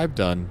that I've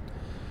done.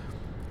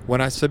 When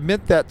I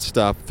submit that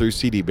stuff through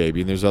CD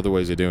Baby, and there's other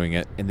ways of doing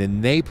it, and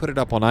then they put it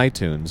up on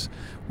iTunes,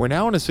 we're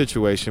now in a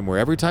situation where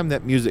every time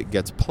that music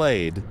gets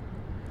played,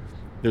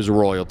 there's a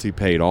royalty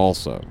paid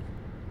also.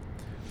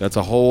 That's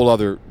a whole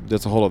other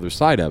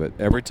side of it.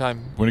 Every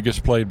time when it gets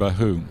played by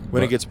who?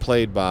 When it gets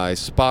played by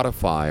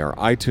Spotify or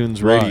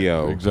iTunes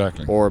Radio, right,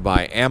 exactly, or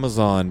by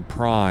Amazon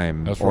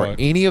Prime, that's or right,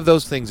 any of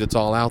those things, it's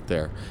all out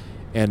there,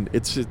 and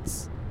it's.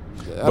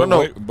 I don't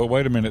know. But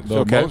wait a minute, though.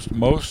 Okay.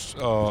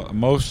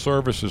 Most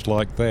services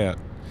like that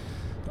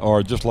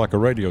are just like a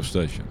radio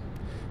station.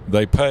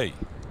 They pay.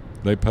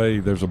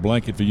 There's a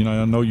blanket fee.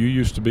 I know you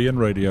used to be in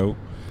radio,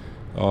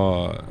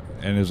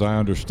 and as I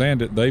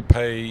understand it, they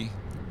pay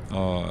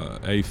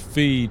a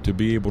fee to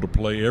be able to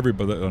play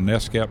everybody, a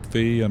NESCAP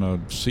fee and a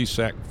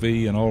CSAC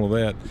fee and all of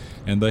that,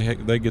 and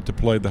they get to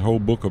play the whole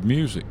book of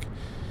music,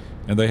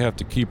 and they have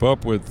to keep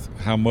up with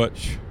how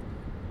much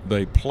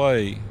they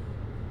play,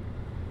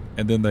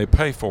 and then they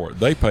pay for it.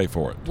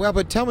 Well,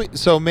 but tell me,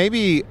 so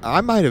maybe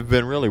I might have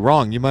been really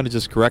wrong. You might have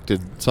just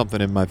corrected something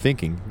in my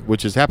thinking,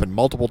 which has happened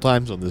multiple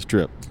times on this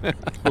trip.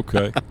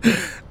 Okay.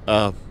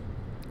 I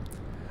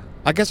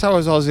guess I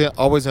was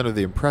always under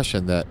the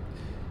impression that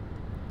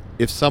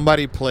if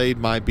somebody played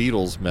my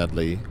Beatles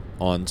medley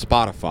on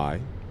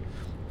Spotify,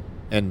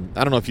 and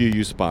I don't know if you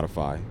use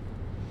Spotify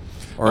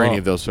or any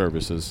of those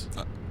services.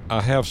 I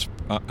have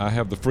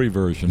the free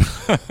version.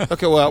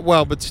 Okay,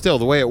 well, but still,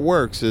 the way it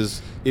works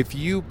is if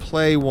you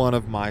play one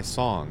of my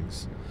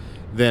songs,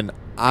 then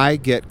I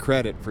get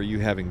credit for you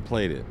having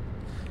played it.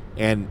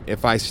 And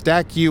if I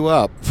stack you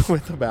up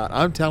with about,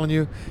 I'm telling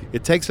you,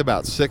 it takes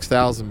about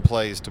 6,000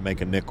 plays to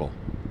make a nickel.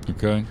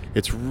 Okay.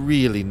 It's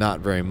really not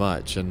very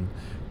much. And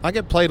I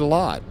get played a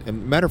lot.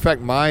 And matter of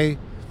fact, my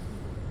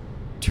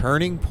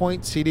Turning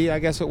Point CD, I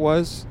guess it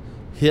was,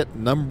 hit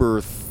number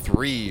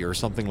 3 or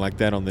something like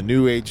that on the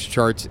New Age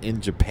charts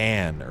in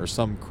Japan or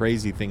some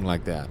crazy thing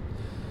like that.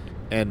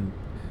 And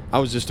I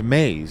was just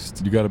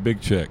amazed. You got a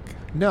big check.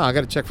 No, I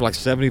got a check for like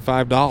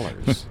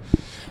 $75.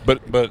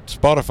 But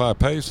Spotify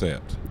pays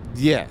that.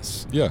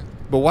 Yes. Yeah.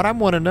 But what I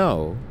want to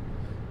know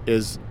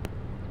is,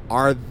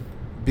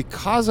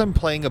 because I'm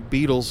playing a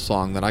Beatles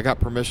song that I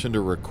got permission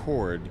to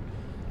record,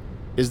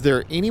 is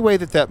there any way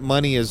that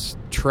money is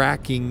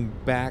tracking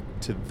back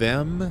to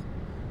them?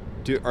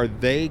 Are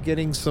they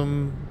getting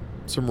some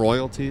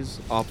royalties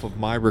off of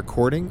my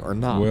recording or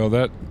not?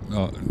 Well,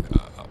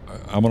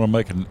 I'm going to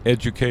make an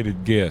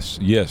educated guess.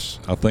 Yes,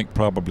 I think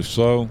probably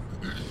so.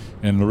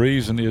 And the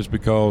reason is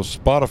because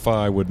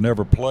Spotify would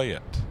never play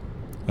it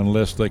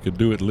unless they could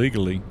do it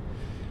legally.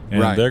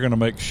 And Right. They're going to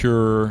make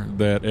sure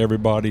that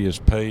everybody is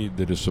paid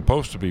that is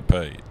supposed to be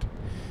paid.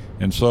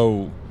 And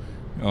so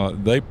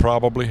they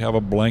probably have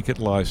a blanket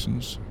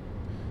license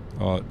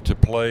to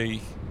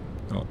play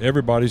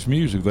everybody's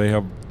music. They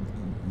have,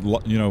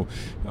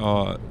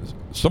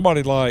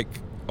 somebody like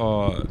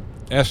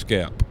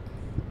ASCAP,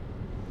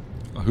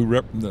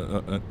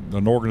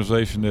 an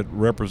organization that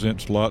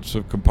represents lots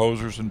of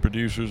composers and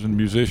producers and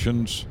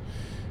musicians,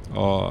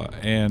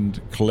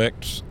 and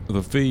collects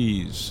the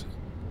fees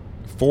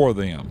for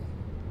them.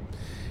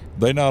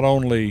 They not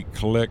only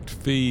collect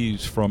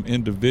fees from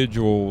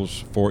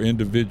individuals for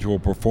individual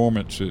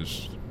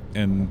performances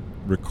and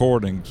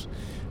recordings,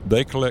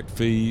 they collect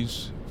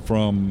fees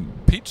from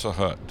Pizza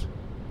Hut.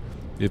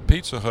 If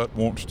Pizza Hut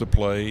wants to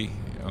play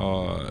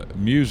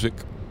music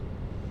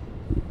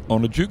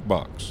on a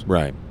jukebox,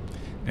 Right.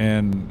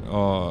 and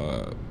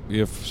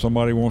if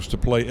somebody wants to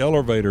play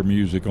elevator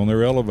music on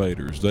their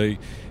elevators, they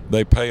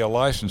pay a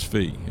license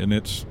fee, and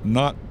it's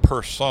not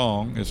per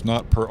song, it's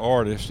not per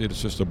artist,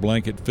 it's just a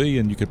blanket fee,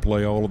 and you could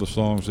play all of the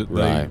songs that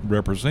Right. they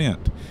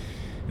represent.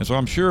 And so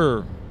I'm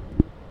sure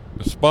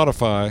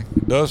Spotify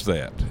does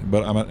that,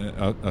 but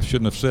I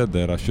shouldn't have said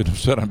that. I should have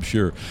said I'm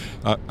sure.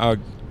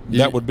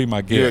 That would be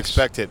my guess. You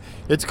expect it.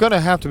 It's going to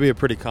have to be a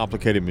pretty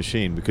complicated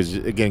machine because,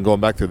 again, going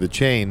back through the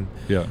chain,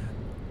 Yeah.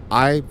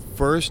 I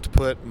first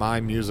put my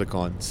music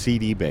on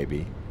CD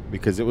Baby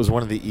because it was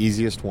one of the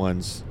easiest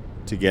ones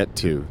to get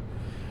to.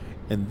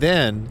 And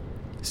then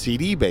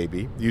CD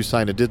Baby, you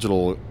sign a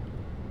digital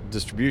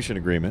distribution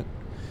agreement,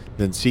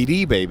 then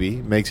CD Baby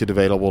makes it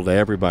available to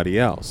everybody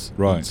else.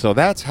 Right. And so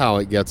that's how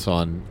it gets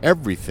on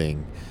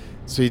everything.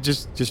 So you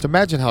just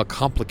imagine how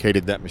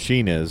complicated that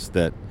machine is,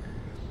 that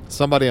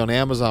somebody on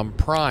Amazon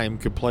Prime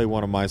could play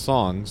one of my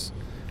songs,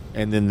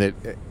 and then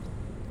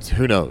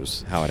who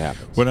knows how it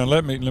happens. Well, now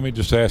let me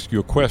just ask you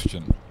a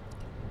question.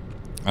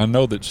 I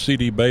know that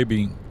CD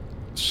Baby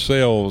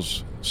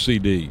sells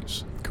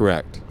CDs.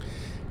 Correct.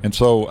 And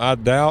so I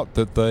doubt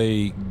that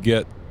they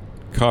get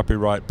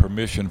copyright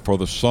permission for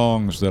the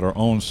songs that are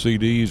on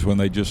CDs when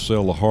they just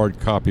sell a hard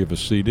copy of a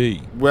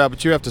CD. Well,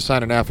 but you have to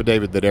sign an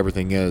affidavit that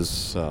everything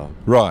is.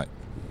 Right.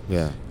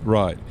 Yeah,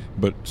 Right.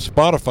 But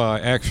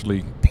Spotify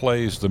actually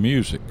plays the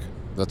music.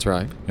 that's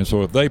right. And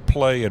so if they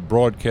play and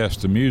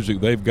broadcast the music,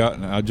 they've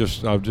gotten, I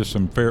just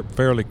am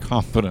fairly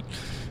confident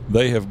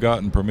they have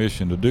gotten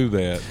permission to do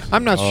that.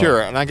 I'm not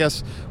sure, and I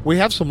guess we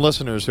have some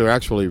listeners who are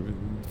actually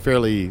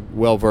fairly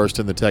well versed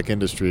in the tech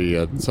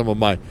industry. Some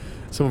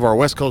of our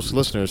West Coast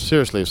listeners,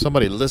 seriously, if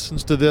somebody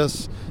listens to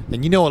this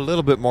and you know a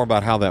little bit more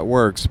about how that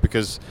works,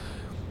 because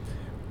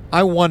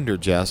I wonder,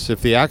 Jess,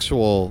 if the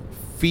actual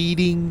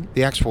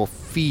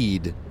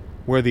feed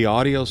where the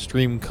audio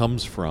stream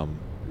comes from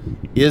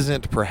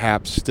isn't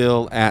perhaps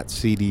still at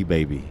CD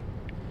Baby.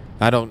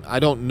 I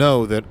don't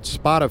know that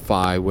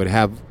Spotify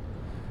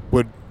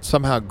would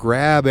somehow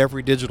grab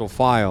every digital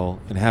file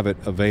and have it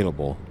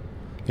available.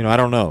 I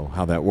don't know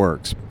how that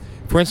works.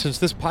 For instance,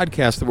 this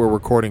podcast that we're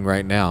recording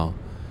right now,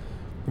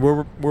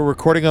 we're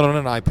recording it on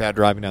an iPad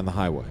driving down the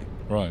highway.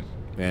 Right.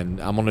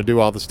 And I'm going to do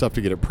all the stuff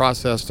to get it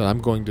processed, and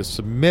I'm going to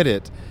submit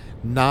it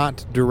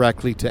not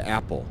directly to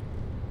Apple.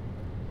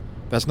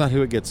 That's not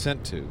who it gets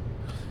sent to.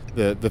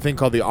 The thing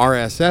called the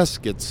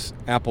RSS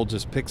Apple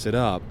just picks it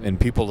up, and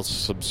people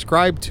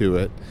subscribe to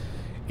it,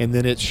 and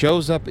then it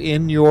shows up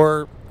in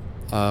your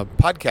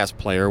podcast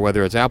player,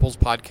 whether it's Apple's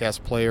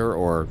podcast player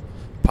or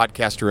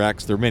Podcaster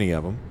X. There are many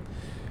of them.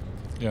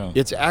 Yeah.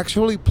 It's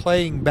actually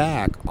playing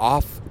back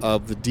off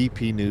of the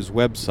DP News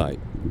website.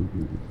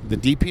 The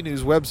DP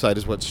News website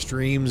is what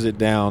streams it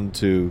down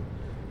to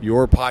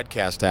your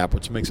podcast app,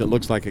 which makes it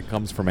look like it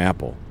comes from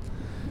Apple.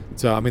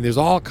 So, there's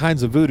all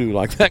kinds of voodoo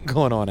like that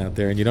going on out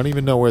there, and you don't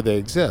even know where they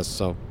exist.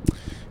 So,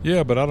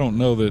 Yeah, but I don't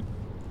know that.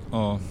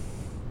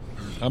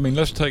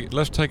 Let's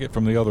take it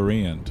from the other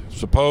end.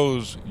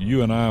 Suppose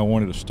you and I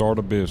wanted to start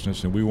a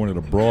business and we wanted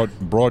to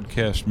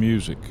broadcast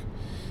music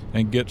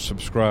and get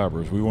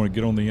subscribers. We want to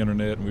get on the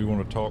internet and we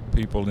want to talk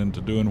people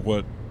into doing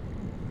what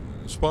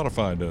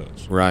Spotify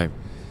does. right.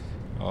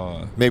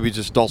 Maybe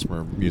just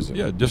dulcimer music.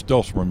 Yeah, just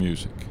dulcimer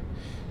music.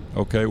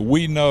 Okay,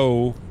 we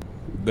know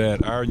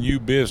that our new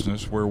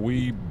business where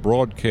we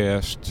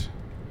broadcast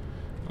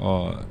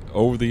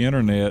over the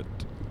internet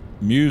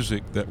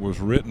music that was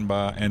written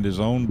by and is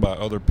owned by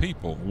other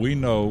people, we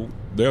know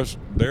there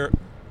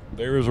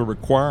is a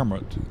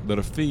requirement that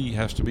a fee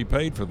has to be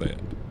paid for that.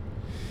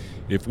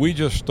 If we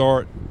just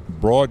start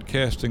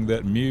broadcasting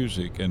that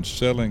music and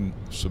selling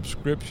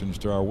subscriptions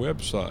to our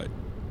website,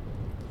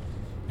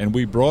 and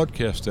we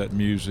broadcast that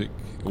music,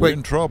 we're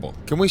in trouble.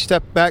 Can we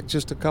step back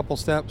just a couple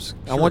steps?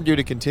 Sure. I want you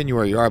to continue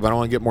where you are, but I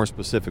want to get more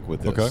specific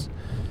with this. Okay.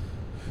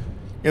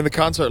 In the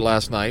concert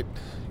last night,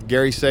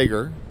 Gary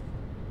Sager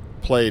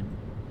played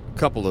a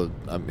couple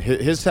of...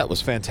 his set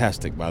was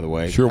fantastic, by the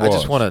way. Sure was. I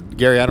just want to...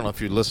 Gary, I don't know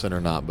if you listen or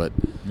not, but...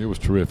 It was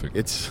terrific.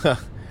 It's...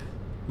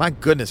 my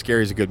goodness,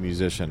 Gary's a good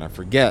musician. I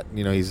forget.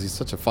 He's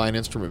such a fine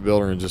instrument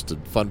builder and just a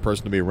fun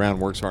person to be around,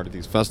 works hard at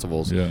these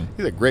festivals. Yeah.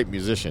 He's a great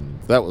musician.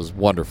 That was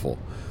wonderful.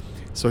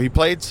 So he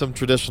played some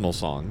traditional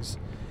songs,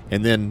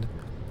 and then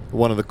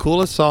one of the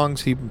coolest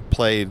songs he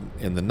played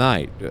in the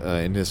night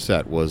in his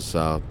set was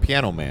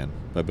Piano Man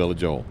by Billy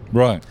Joel.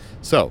 Right.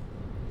 So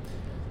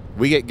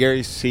we get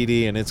Gary's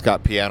CD, and it's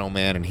got Piano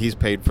Man, and he's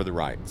paid for the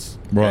rights.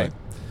 Okay? Right.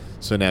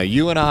 So now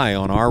you and I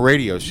on our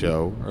radio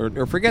show,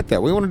 or forget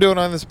that, we want to do it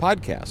on this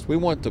podcast. We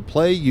want to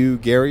play you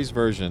Gary's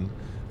version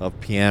of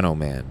Piano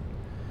Man.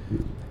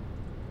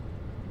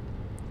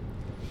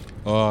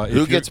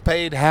 Who gets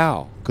paid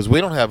how? Because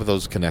we don't have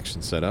those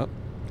connections set up.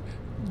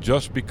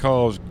 Just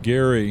because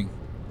Gary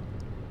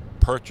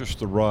purchased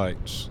the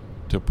rights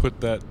to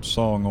put that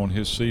song on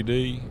his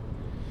CD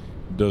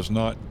does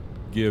not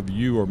give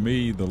you or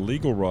me the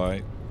legal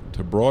right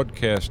to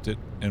broadcast it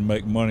and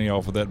make money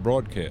off of that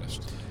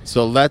broadcast.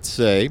 So let's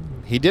say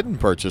he didn't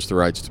purchase the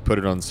rights to put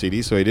it on the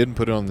CD, so he didn't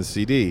put it on the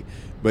CD,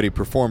 but he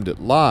performed it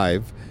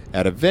live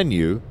at a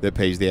venue that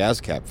pays the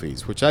ASCAP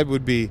fees, which I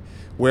would be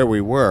where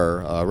we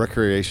were,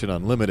 Recreation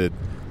Unlimited.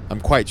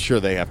 I'm quite sure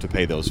they have to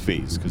pay those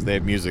fees because they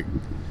have music,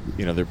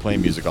 they're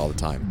playing music all the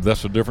time.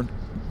 That's a different...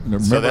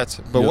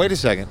 But wait a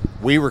second.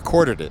 We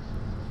recorded it.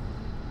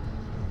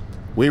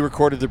 We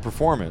recorded the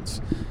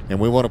performance, and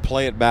we want to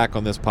play it back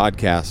on this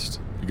podcast.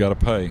 You got to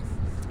pay.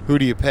 Who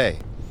do you pay?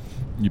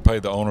 You pay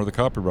the owner of the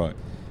copyright.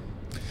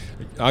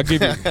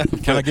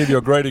 Can I give you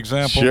a great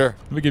example? Sure.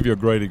 Let me give you a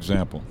great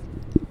example.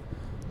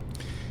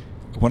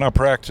 When I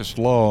practiced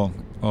law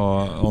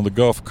on the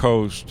Gulf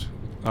Coast,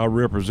 I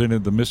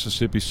represented the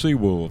Mississippi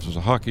Seawolves as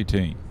a hockey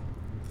team,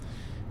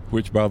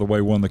 which, by the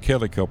way, won the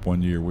Kelly Cup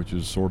one year, which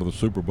is sort of the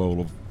Super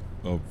Bowl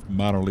of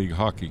minor league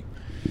hockey.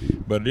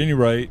 But at any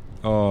rate,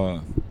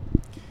 the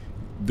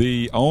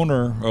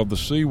owner of the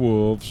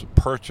Seawolves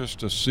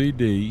purchased a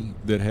CD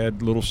that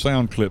had little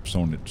sound clips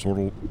on it,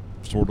 sort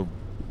of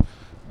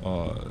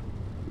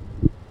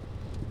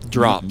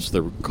drops,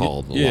 they're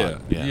called. Yeah.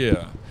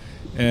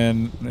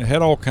 And it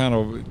had all kind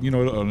of,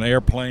 an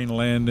airplane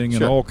landing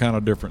and all kind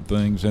of different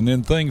things, and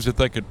then things that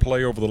they could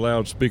play over the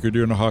loudspeaker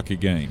during a hockey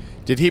game.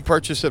 Did he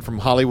purchase it from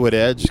Hollywood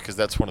Edge? Because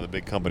that's one of the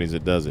big companies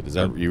that does it.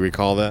 You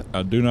recall that?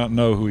 I do not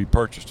know who he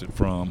purchased it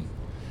from,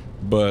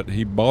 but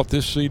he bought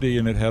this CD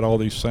and it had all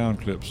these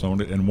sound clips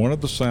on it. And one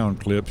of the sound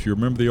clips, you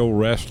remember the old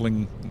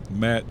wrestling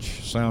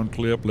match sound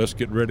clip, Let's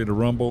Get Ready to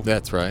Rumble?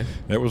 That's right.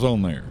 That was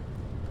on there.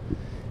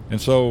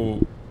 And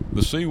so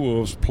the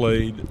Seawolves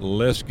played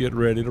Let's Get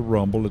Ready to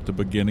Rumble at the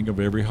beginning of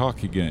every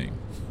hockey game.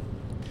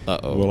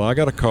 Uh-oh. Well, I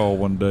got a call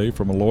one day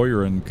from a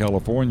lawyer in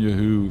California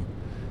who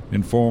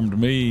informed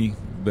me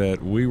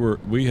that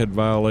we had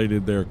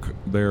violated their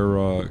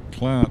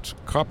client's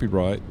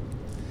copyright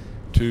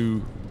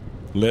to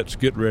Let's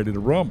Get Ready to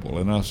Rumble.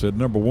 And I said,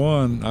 number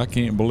one, I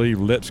can't believe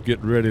Let's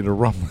Get Ready to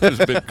Rumble has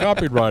been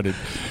copyrighted.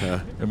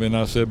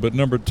 I said, but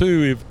number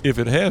two, if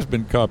it has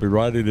been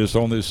copyrighted, it's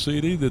on this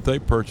CD that they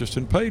purchased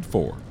and paid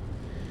for.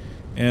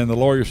 And the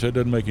lawyer said it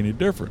doesn't make any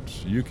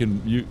difference.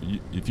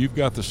 If you've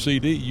got the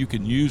CD, you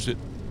can use it.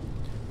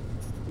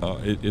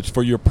 It's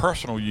for your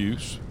personal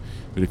use.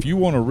 But if you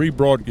want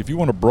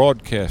to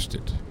broadcast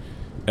it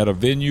at a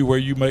venue where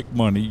you make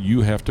money,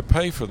 you have to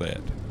pay for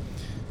that.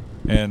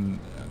 And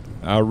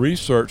I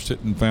researched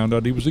it and found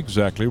out he was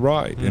exactly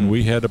right, and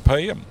we had to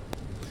pay him.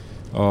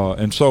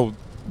 And so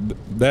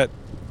that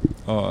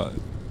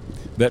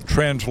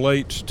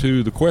translates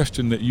to the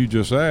question that you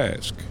just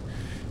asked.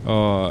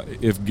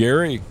 If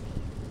Gary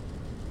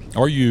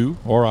or you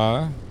or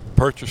I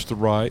purchased the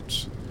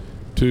rights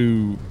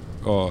to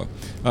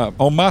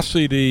on my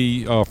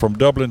CD From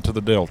Dublin to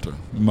the Delta,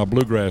 my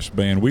bluegrass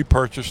band, we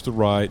purchased the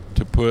right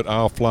to put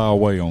I'll Fly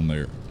Away on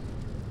there.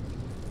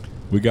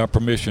 We got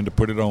permission to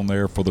put it on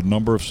there for the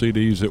number of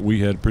CDs that we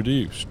had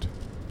produced.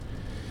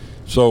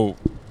 So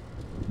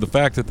the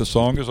fact that the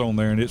song is on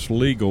there and it's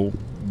legal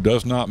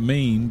does not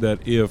mean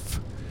that if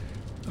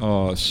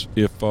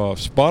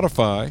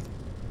Spotify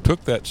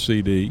took that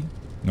CD,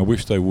 and I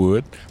wish they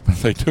would, but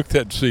they took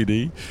that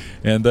CD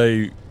and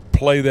they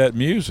play that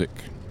music,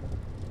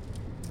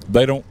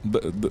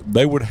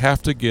 they would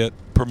have to get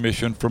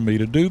permission from me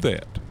to do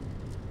that.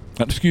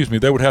 Excuse me,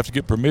 they would have to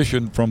get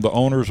permission from the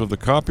owners of the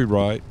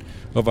copyright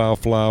of I'll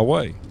Fly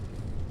Away.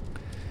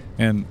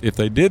 And if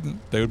they didn't,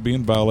 they would be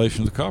in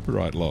violation of the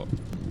copyright law.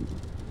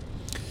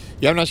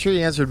 Yeah, I'm not sure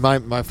you answered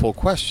my full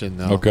question,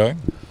 though. Okay.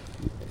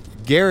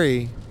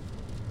 Gary,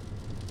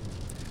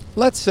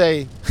 let's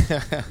say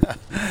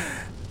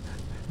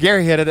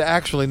Gary had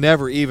actually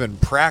never even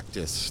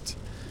practiced,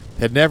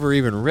 had never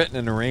even written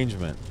an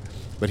arrangement,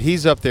 but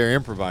he's up there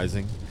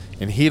improvising,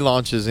 and he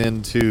launches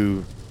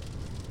into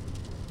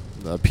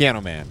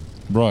Piano Man.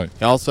 Right.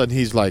 And all of a sudden,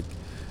 he's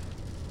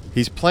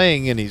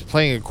playing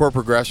a chord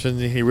progression,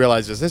 and he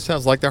realizes this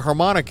sounds like the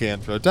harmonica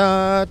intro.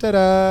 Da da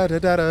da da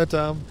da da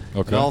da.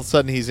 Okay. And all of a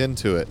sudden, he's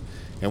into it,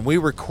 and we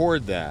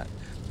record that.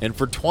 And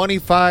for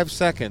 25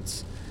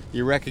 seconds,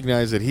 you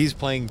recognize that he's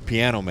playing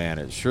Piano Man.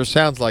 It sure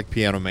sounds like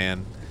Piano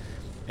Man,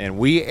 and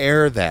we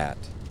air that.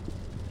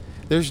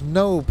 There's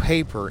no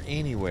paper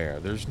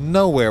anywhere. There's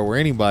nowhere where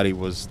anybody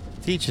was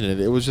teaching it.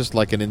 It was just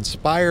like an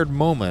inspired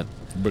moment.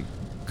 But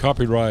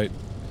copyright,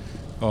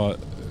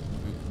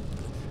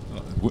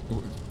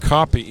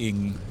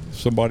 copying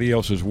somebody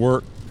else's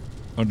work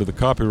under the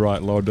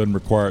copyright law doesn't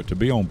require it to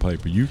be on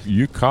paper.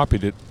 You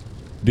copied it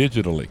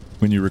digitally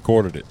when you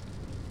recorded it.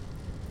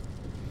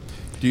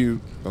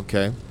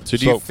 Okay. So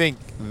do you think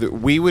that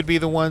we would be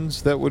the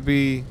ones that would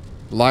be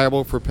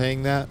liable for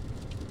paying that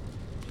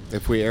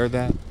if we aired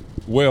that?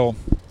 Well,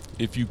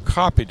 if you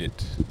copied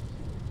it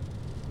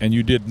and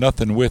you did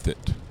nothing with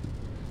it,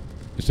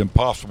 it's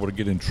impossible to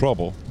get in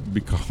trouble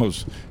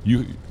because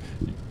you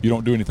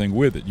don't do anything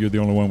with it. You're the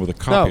only one with a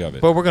copy of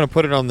it. But we're going to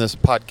put it on this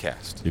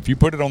podcast. If you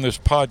put it on this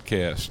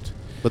podcast...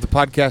 But the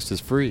podcast is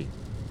free.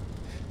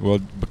 Well,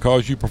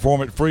 because you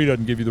perform it free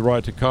doesn't give you the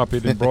right to copy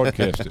it and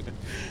broadcast it.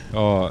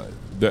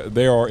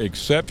 There are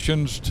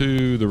exceptions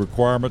to the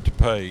requirement to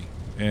pay,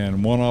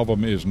 and one of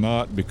them is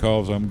not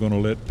because I'm going to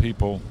let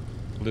people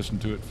listen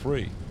to it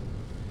free.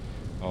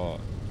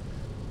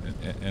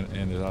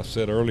 And as I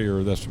said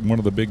earlier, that's one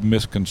of the big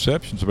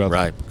misconceptions about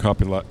the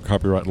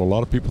copyright law. A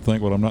lot of people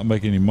think, well, I'm not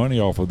making any money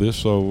off of this,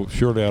 so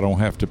surely I don't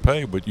have to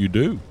pay, but you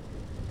do.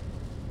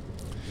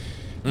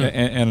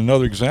 And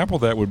another example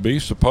of that would be,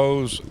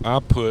 suppose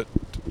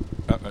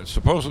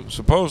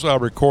I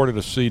recorded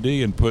a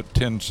CD and put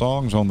 10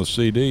 songs on the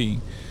CD,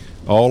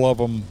 all of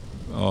them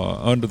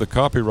under the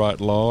copyright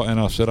law, and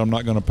I said I'm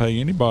not going to pay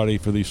anybody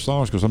for these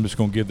songs because I'm just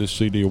going to give this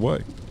CD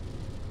away.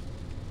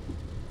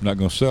 I'm not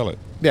going to sell it.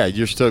 Yeah,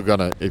 you're still going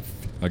to... If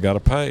I got to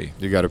pay.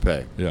 You got to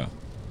pay. Yeah.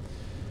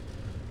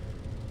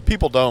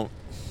 People don't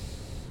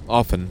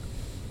often.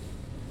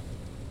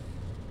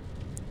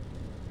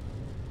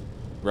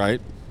 Right?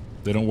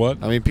 They don't what?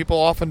 I mean, people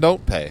often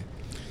don't pay.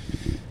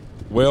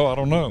 Well, I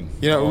don't know.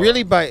 You know,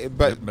 really,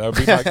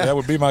 that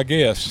would be my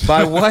guess.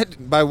 by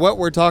what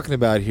we're talking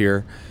about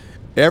here,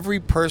 every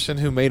person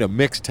who made a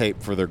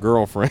mixtape for their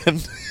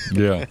girlfriend,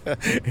 yeah,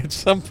 at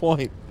some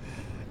point,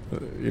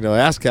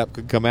 ASCAP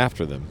could come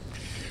after them.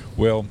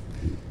 Well,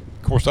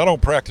 of course, I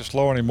don't practice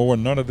law anymore,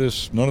 and none of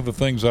the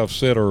things I've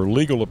said are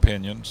legal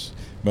opinions.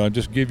 But I'll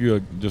just give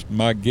you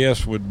my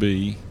guess would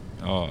be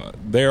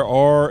there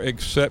are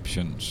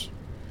exceptions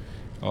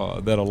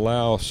that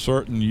allow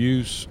certain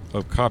use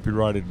of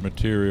copyrighted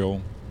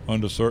material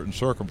under certain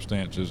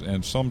circumstances,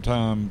 and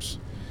sometimes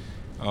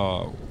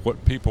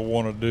what people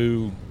want to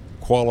do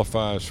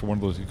qualifies for one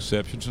of those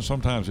exceptions, and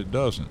sometimes it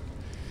doesn't.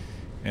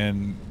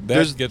 And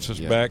that gets us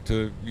back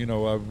to,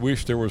 I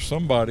wish there was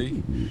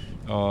somebody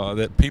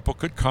that people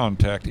could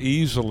contact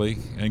easily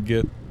and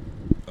get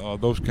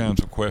those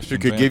kinds of questions who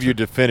could give you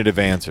definitive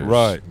answers.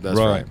 Right, That's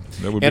right.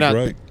 That would be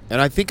great.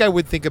 And I think I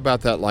would think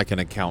about that like an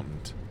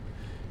accountant,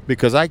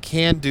 because I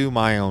can do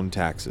my own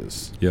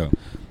taxes. Yeah.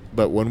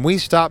 But when we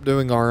stopped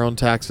doing our own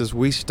taxes,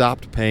 we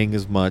stopped paying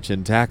as much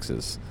in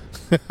taxes.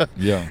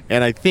 Yeah.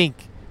 And I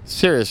think,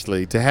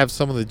 seriously, to have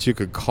someone that you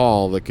could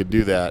call that could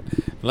do that,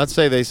 let's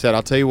say they said,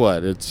 I'll tell you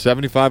what, it's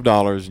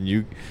 $75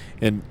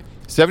 and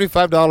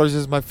 $75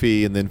 is my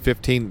fee, and then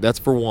 $15, that's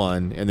for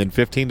one, and then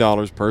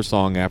 $15 per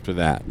song after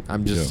that.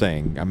 I'm just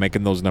saying, I'm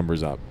making those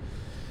numbers up.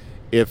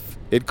 If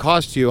it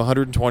cost you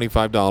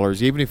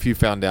 $125, even if you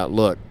found out,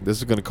 look, this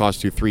is going to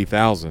cost you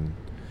 $3,000,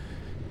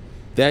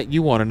 that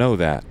you want to know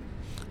that.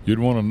 You'd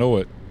want to know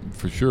it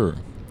for sure.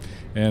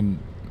 And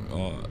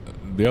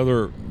the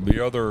other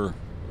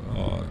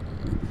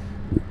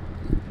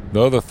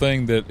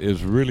thing that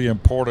is really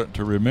important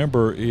to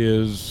remember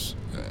is,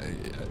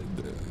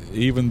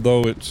 even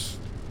though it's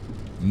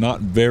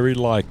not very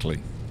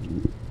likely,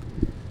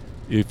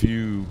 if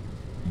you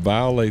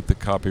violate the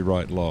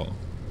copyright law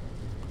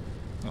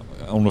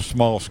on a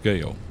small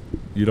scale,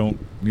 you're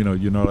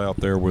not out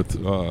there with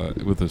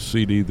a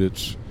CD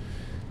that's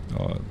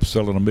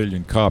selling 1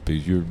 million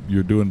copies.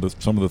 You're doing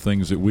some of the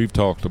things that we've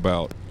talked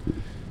about.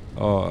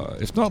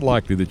 It's not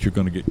likely that you're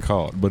going to get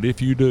caught, but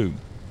if you do,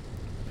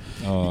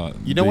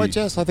 what,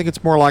 Jess? I think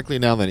it's more likely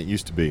now than it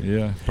used to be.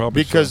 Yeah,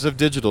 probably because of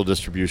digital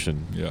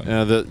distribution.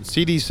 Yeah, the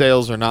CD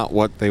sales are not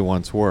what they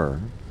once were,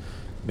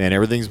 and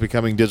everything's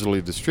becoming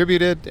digitally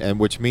distributed, and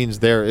which means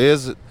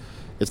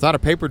it's not a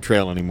paper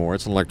trail anymore;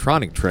 it's an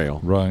electronic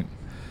trail. Right.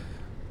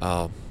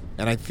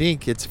 And I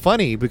think it's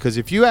funny because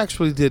if you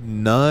actually did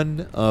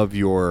none of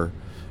your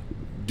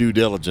due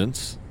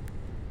diligence,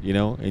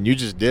 and you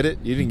just did it,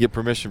 you didn't get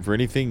permission for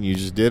anything, you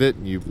just did it,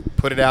 and you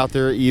put it out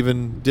there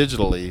even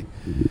digitally,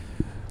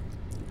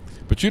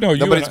 but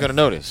nobody's going to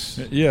notice.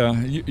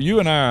 Yeah, you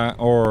and I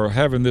are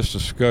having this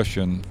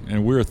discussion,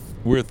 and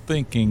we're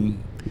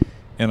thinking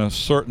in a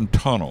certain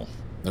tunnel.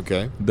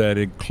 Okay. That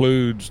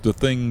includes the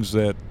things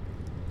that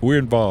we're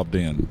involved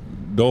in,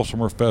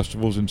 Dulcimer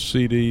festivals and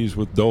CDs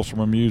with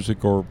Dulcimer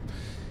music, or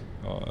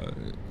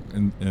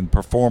in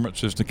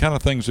performances, the kind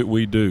of things that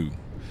we do.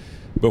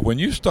 But when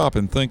you stop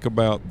and think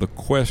about the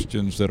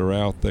questions that are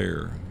out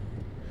there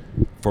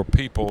for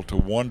people to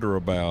wonder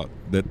about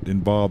that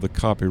involve the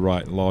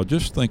copyright law,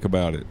 just think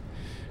about it.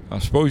 I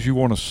suppose you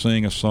want to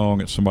sing a song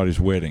at somebody's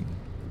wedding.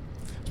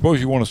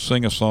 Suppose you want to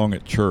sing a song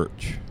at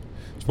church.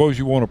 Suppose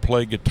you want to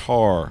play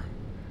guitar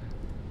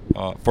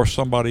for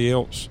somebody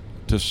else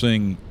to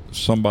sing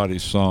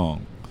somebody's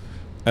song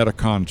at a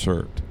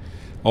concert.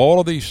 All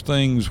of these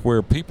things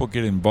where people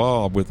get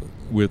involved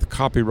with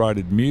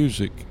copyrighted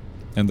music,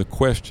 and the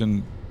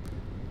question,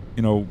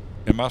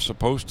 am I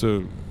supposed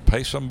to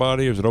pay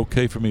somebody? Is it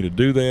okay for me to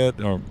do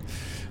that? Or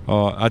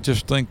I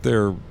just think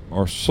there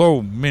are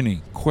so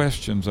many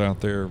questions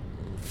out there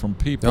from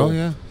people. Oh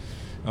yeah.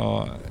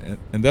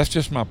 And that's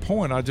just my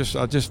point. I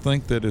just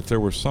think that if there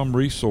was some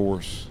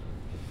resource,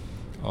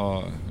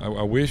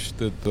 I wish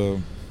that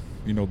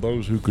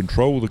those who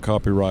control the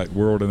copyright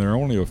world, and there are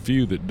only a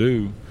few that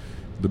do,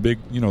 the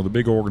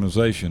big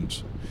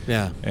organizations.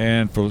 Yeah.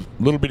 And for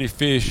little bitty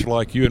fish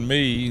like you and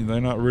me,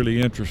 they're not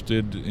really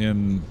interested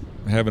in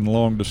having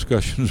long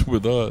discussions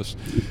with us.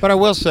 But I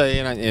will say,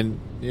 and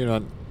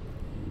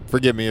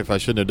forgive me if I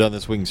shouldn't have done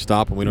this. We can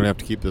stop, and we don't have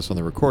to keep this on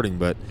the recording.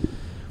 But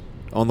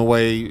on the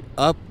way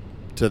up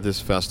to this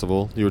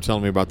festival, you were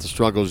telling me about the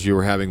struggles you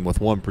were having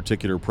with one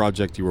particular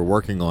project you were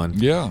working on.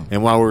 Yeah.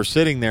 And while we were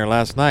sitting there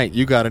last night,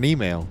 you got an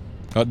email.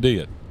 I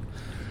did,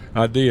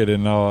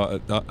 and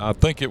I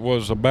think it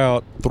was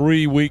about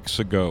 3 weeks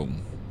ago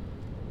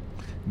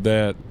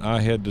that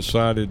I had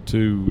decided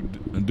to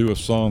do a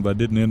song that I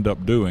didn't end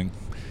up doing,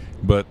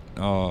 but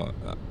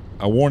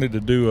I wanted to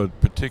do a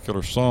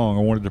particular song.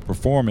 I wanted to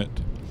perform it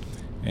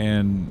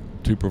and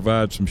to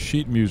provide some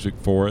sheet music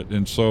for it,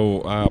 and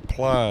so I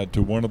applied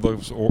to one of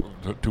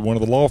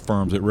the law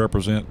firms that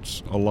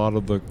represents a lot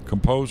of the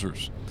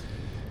composers.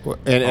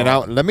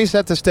 Let me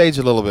set the stage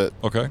a little bit.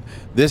 Okay.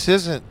 This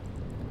isn't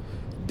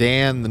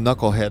Dan, the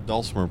knucklehead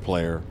dulcimer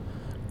player,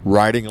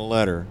 writing a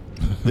letter.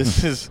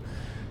 This is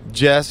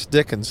Jess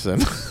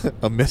Dickinson,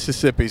 a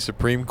Mississippi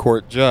Supreme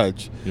Court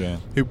judge,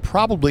 who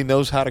probably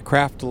knows how to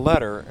craft a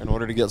letter in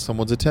order to get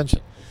someone's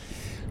attention.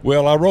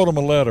 Well, I wrote him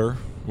a letter.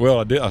 Well,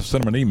 I did. I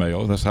sent him an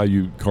email. That's how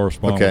you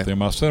correspond with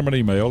him. I sent him an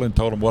email and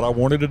told him what I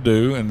wanted to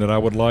do and that I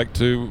would like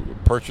to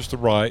purchase the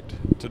right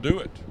to do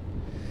it.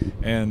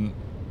 And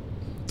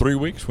 3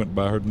 weeks went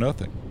by, I heard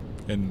nothing.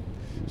 And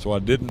so I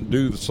didn't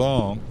do the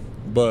song,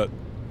 but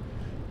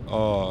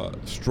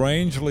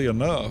strangely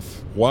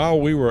enough, while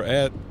we were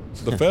at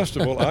the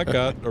festival, I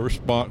got a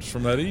response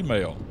from that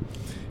email.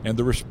 And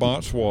the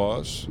response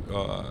was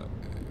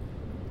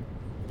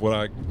what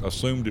I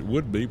assumed it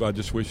would be, but I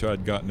just wish I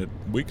had gotten it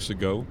weeks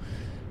ago.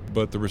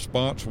 But the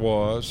response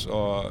was,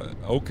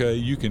 okay,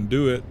 you can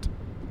do it,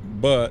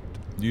 but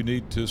you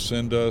need to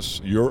send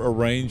us your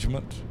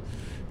arrangement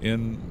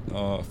in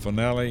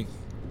finale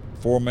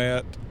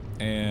format,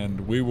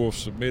 and we will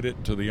submit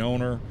it to the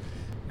owner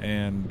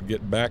and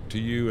get back to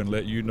you and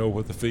let you know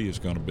what the fee is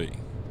going to be.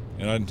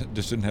 And I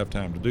just didn't have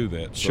time to do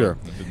that. Sure.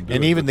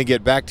 And even to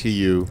get back to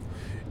you,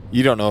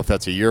 you don't know if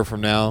that's a year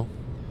from now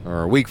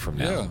or a week from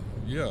now.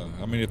 Yeah.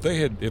 I mean, if they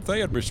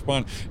had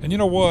responded, and you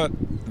know what,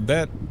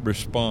 that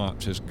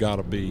response has got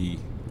to be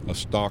a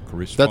stock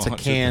response.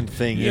 That's a canned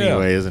thing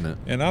anyway, isn't it?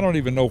 And I don't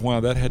even know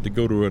why that had to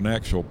go to an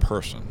actual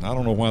person. I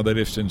don't know why they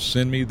just didn't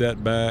send me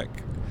that back,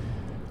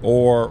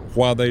 or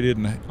why they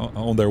didn't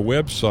on their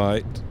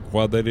website.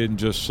 Why they didn't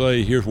just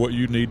say, "Here's what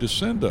you need to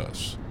send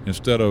us,"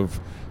 instead of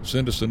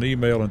send us an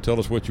email and tell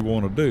us what you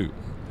want to do.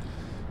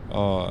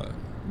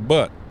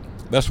 But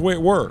that's the way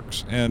it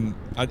works, and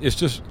it's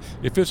just,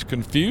 if it's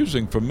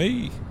confusing for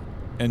me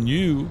and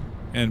you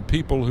and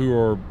people who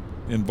are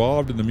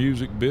involved in the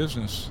music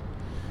business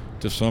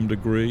to some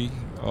degree,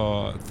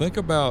 think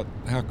about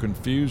how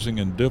confusing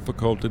and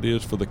difficult it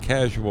is for the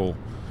casual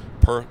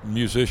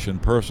musician,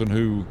 person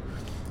who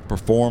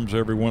performs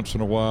every once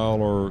in a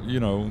while, or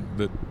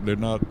that they're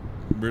not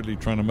really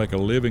trying to make a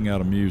living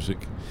out of music.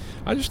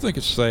 I just think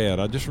it's sad.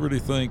 I just really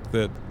think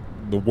that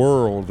the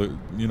world,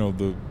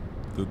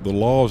 the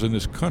laws in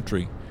this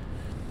country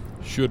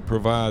should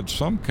provide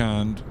some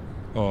kind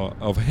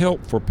of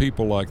help for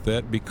people like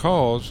that,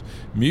 because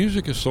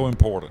music is so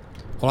important.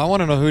 Well, I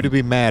want to know who to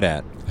be mad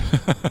at.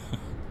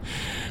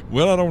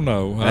 Well, I don't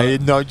know.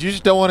 No, you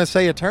just don't want to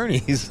say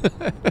attorneys.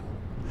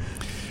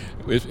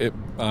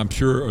 I'm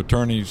sure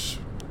attorneys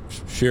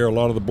share a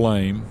lot of the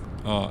blame,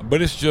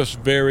 but it's just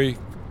very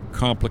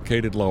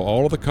complicated law.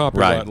 All of the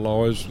copyright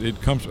law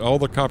all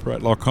the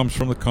copyright law comes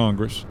from the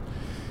Congress,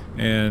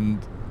 and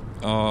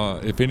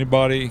if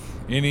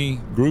any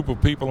group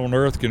of people on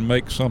earth can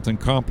make something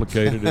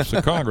complicated, it's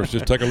the Congress.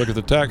 Just take a look at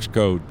the tax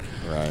code.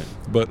 Right.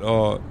 But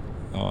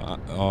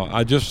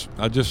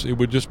it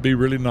would just be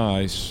really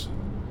nice.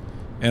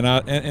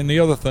 And the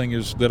other thing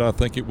is that I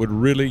think it would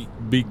really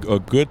be a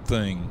good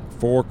thing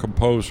for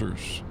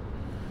composers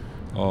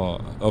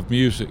of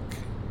music,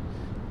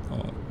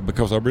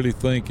 because I really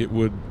think it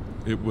would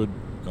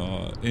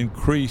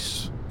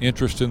increase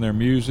interest in their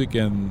music,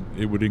 and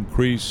it would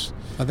increase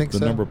the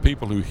number of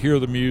people who hear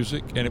the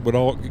music, and it would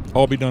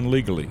all be done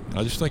legally.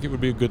 I just think it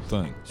would be a good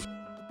thing.